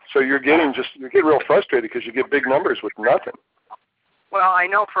 So you get real frustrated because you get big numbers with nothing. Well, I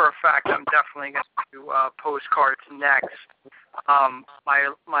know for a fact I'm definitely going to do postcards next.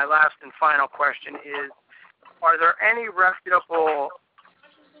 My last and final question is, are there any reputable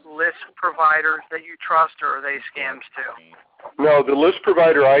list providers that you trust, or are they scams too? No, the list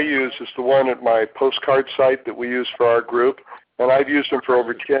provider I use is the one at my postcard site that we use for our group, and I've used them for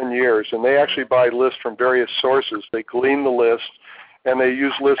over 10 years, and they actually buy lists from various sources. They glean the list, and they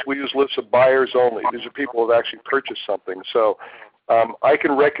use lists. We use lists of buyers only. These are people who have actually purchased something. So I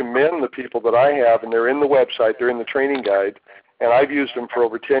can recommend the people that I have, and they're in the website, they're in the training guide, and I've used them for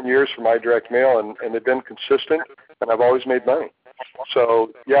over 10 years for my direct mail, and they've been consistent, and I've always made money.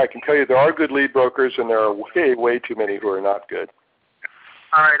 So, yeah, I can tell you there are good lead brokers, and there are way, way too many who are not good.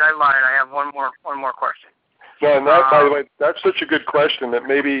 All right, I lied. I have one more question. No, and that, by the way, that's such a good question that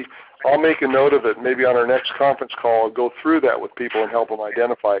maybe I'll make a note of it. Maybe on our next conference call, I'll go through that with people and help them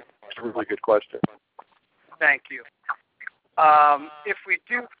identify. It's a really good question. Thank you. If we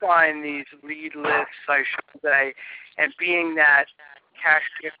do find these lead lists, I should say, and being that cash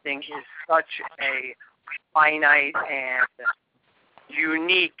gifting is such a finite and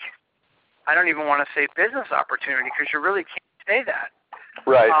unique, I don't even want to say business opportunity because you really can't say that.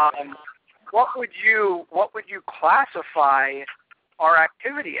 Right. What would you classify our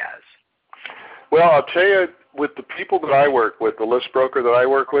activity as? Well, I'll tell you, with the people that I work with, the list broker that I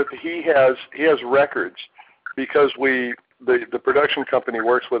work with, he has records because the production company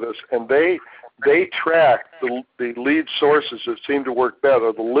works with us, and they track the lead sources that seem to work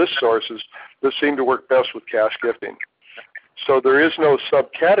better, the list sources that seem to work best with cash gifting. So there is no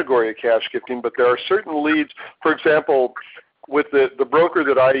subcategory of cash gifting, but there are certain leads. For example, with the broker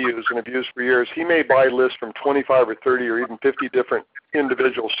that I use and have used for years, he may buy lists from 25 or 30 or even 50 different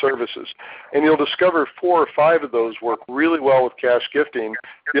individual services. And you'll discover 4 or 5 of those work really well with cash gifting.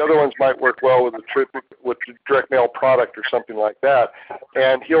 The other ones might work well with a direct mail product or something like that.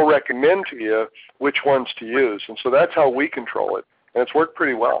 And he'll recommend to you which ones to use. And so that's how we control it. And it's worked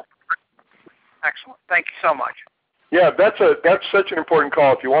pretty well. Excellent. Thank you so much. Yeah, that's such an important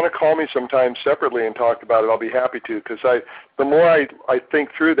call. If you want to call me sometime separately and talk about it, I'll be happy to, because the more I think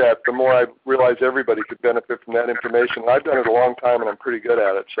through that, the more I realize everybody could benefit from that information. I've done it a long time, and I'm pretty good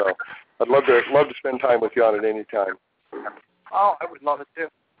at it, so I'd love to spend time with you on it any time. Oh, I would love it too.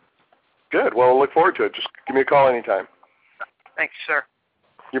 Good. Well, I look forward to it. Just give me a call anytime. Thanks, sir.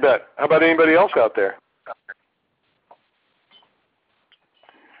 You bet. How about anybody else out there?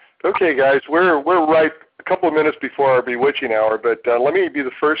 Okay, guys, we're right a couple of minutes before our bewitching hour, but let me be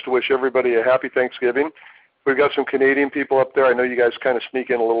the first to wish everybody a happy Thanksgiving. We've got some Canadian people up there. I know you guys kind of sneak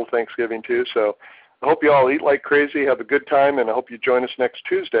in a little Thanksgiving too, so I hope you all eat like crazy, have a good time, and I hope you join us next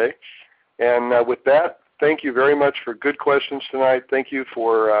Tuesday. And with that, thank you very much for good questions tonight. Thank you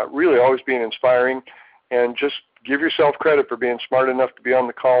for really always being inspiring, and just give yourself credit for being smart enough to be on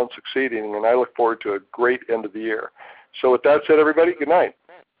the call and succeeding, and I look forward to a great end of the year. So with that said, everybody, good night.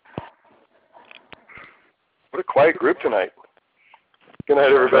 What a quiet group tonight. Good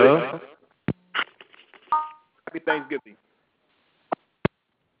night, everybody. Happy Thanksgiving.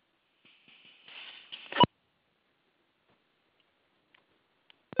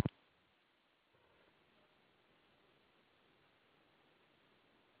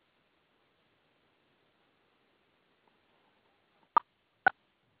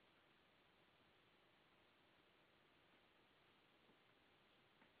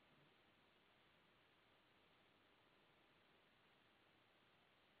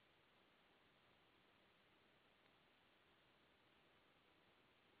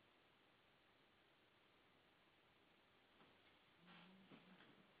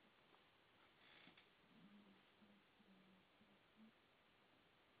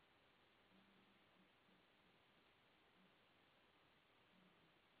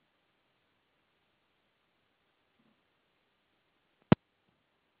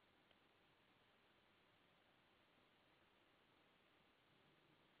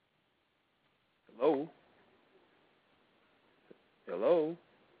 Hello? Hello?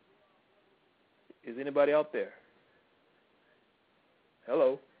 Is anybody out there?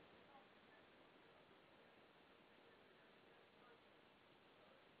 Hello?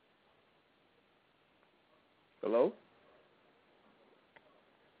 Hello?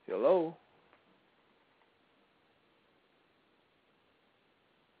 Hello?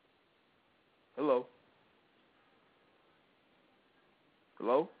 Hello?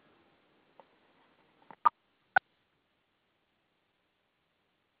 Hello?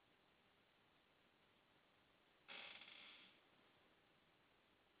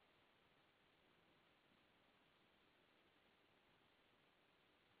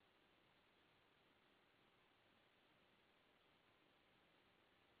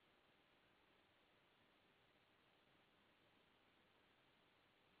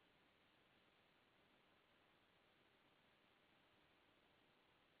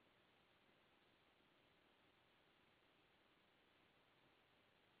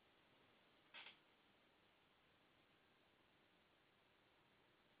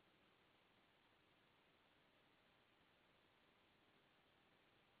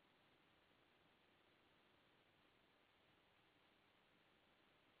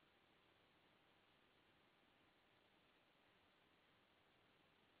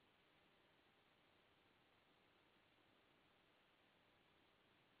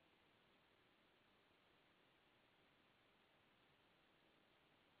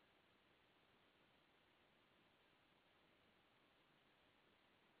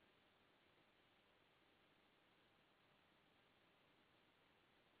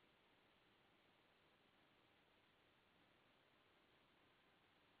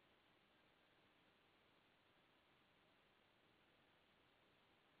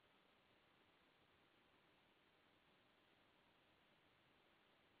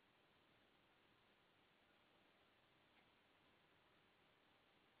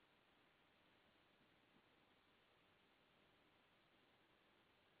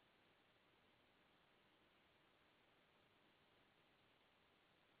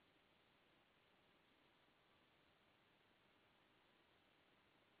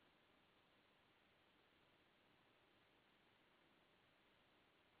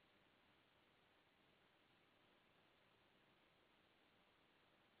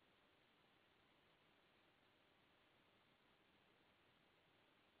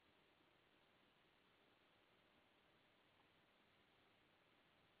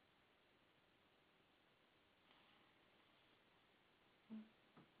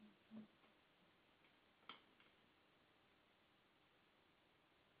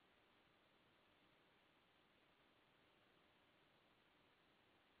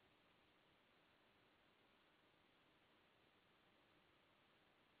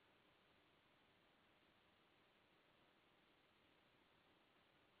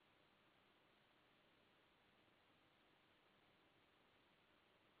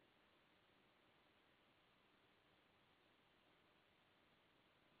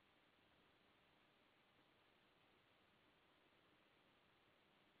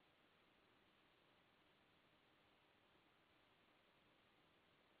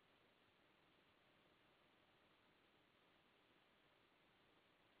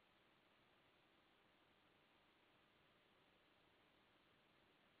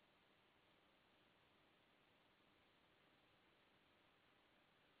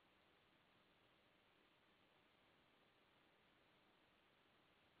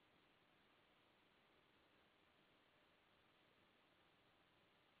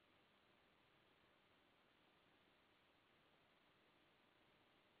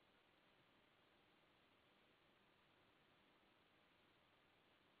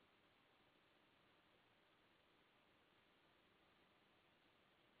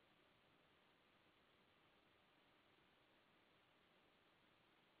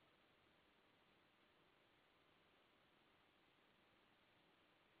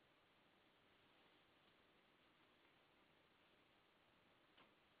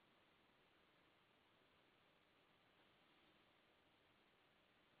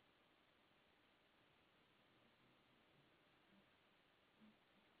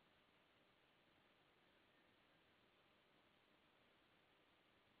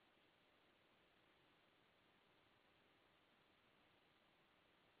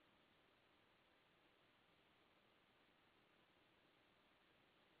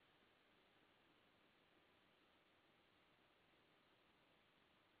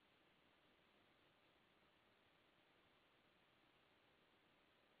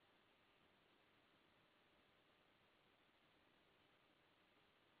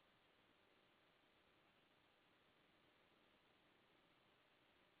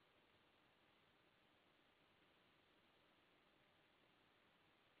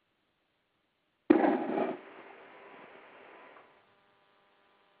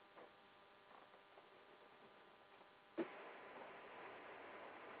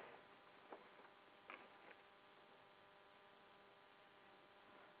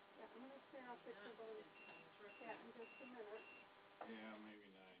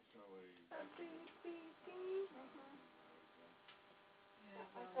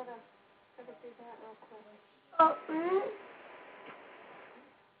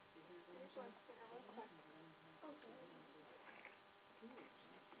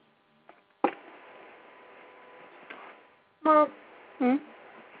 Mom.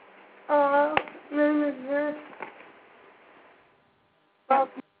 Well,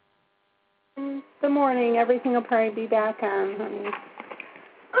 in the morning, everything will probably be back on, honey.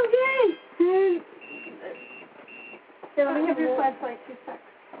 Okay. Let me have your flashlight 2 seconds.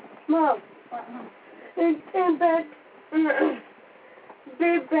 Mom. It's back.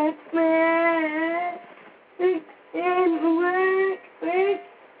 The Batman. It's in work. It's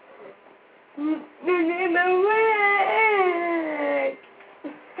in the work.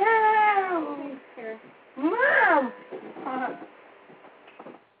 Help. Here. Mom.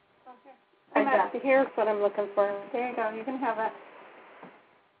 Here's what I'm looking for. There you go. You can have it.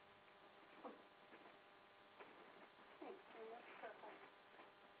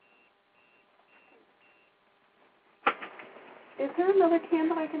 Is there another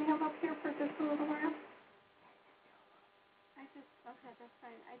candle I can have up here for just a little while? Okay, that's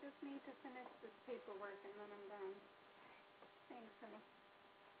fine. I just need to finish this paperwork and then I'm done. Thanks, honey.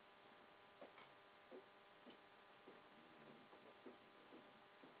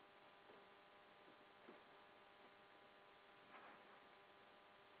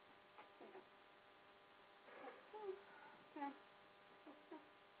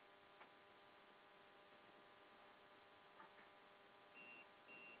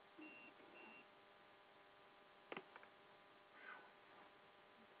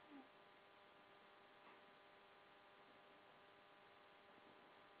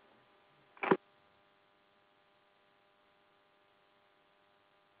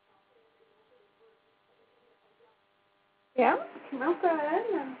 Yeah, smell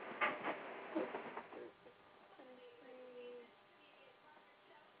good.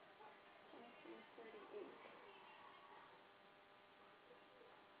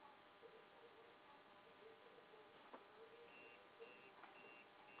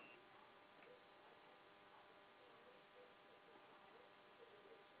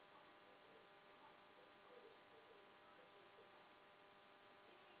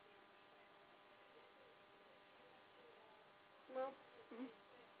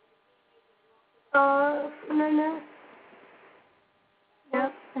 No.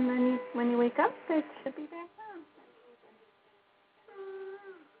 Yep, and then when you wake up, it should be back on.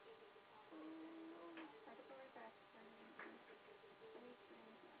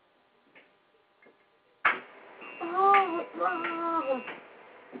 Oh, Mom.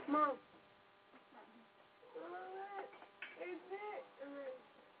 Mom.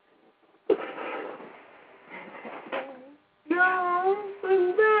 No,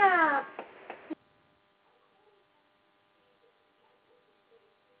 I'm back.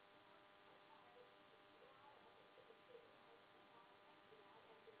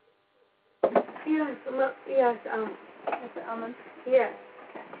 Yes, yes, is it almond? Yes.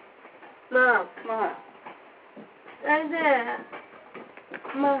 Mom. Right there.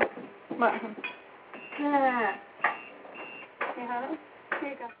 Mom. Yeah. You have it? Here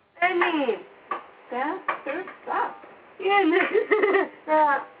you go. Annie. That's good stuff. Yeah.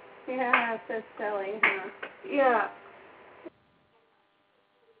 Yeah, so silly, huh? Yeah.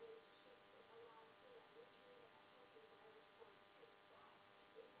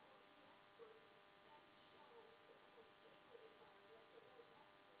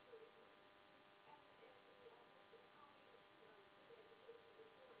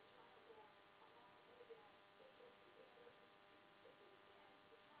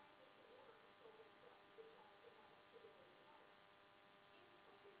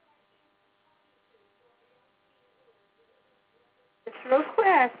 It's real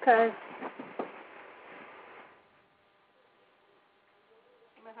quick, because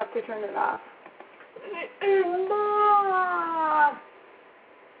I'm going to have to turn it off.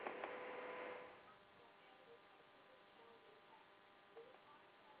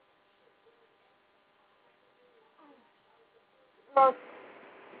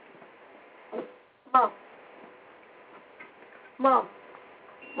 Mom! Mom.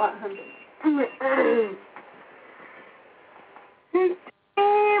 What, honey?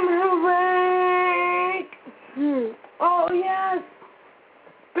 I'm awake. Oh, yes.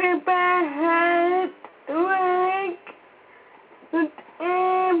 Prepare awake.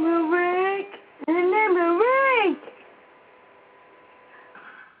 I'm awake. And I'm awake.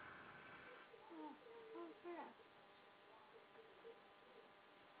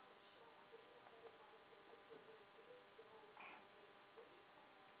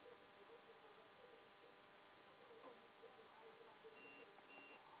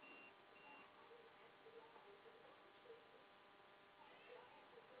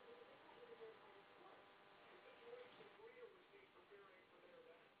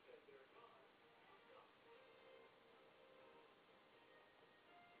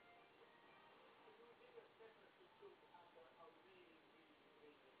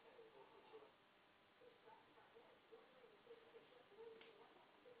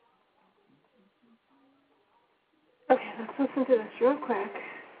 Okay, let's listen to this real quick.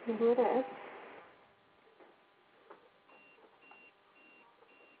 See who it is.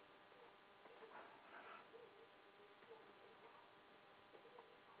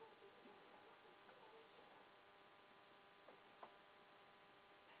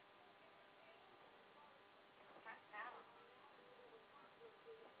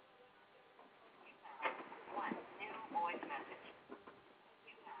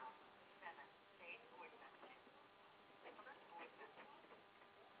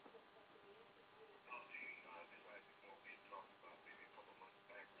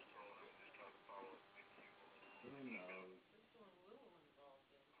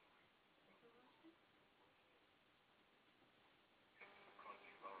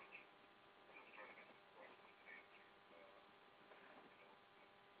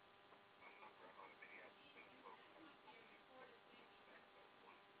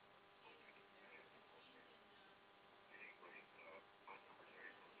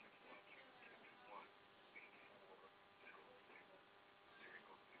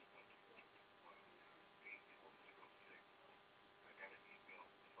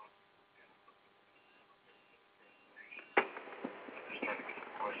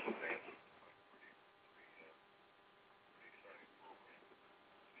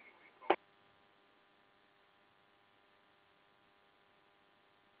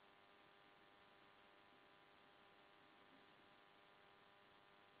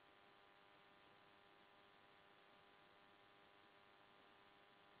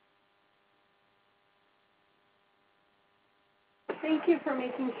 Thank you for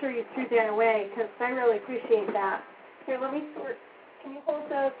making sure you threw that away, because I really appreciate that. Here, let me sort. Can you hold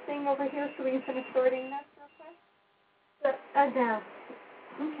the thing over here so we can finish sorting this real quick? Down.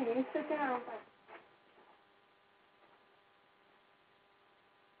 Okay, you sit down. But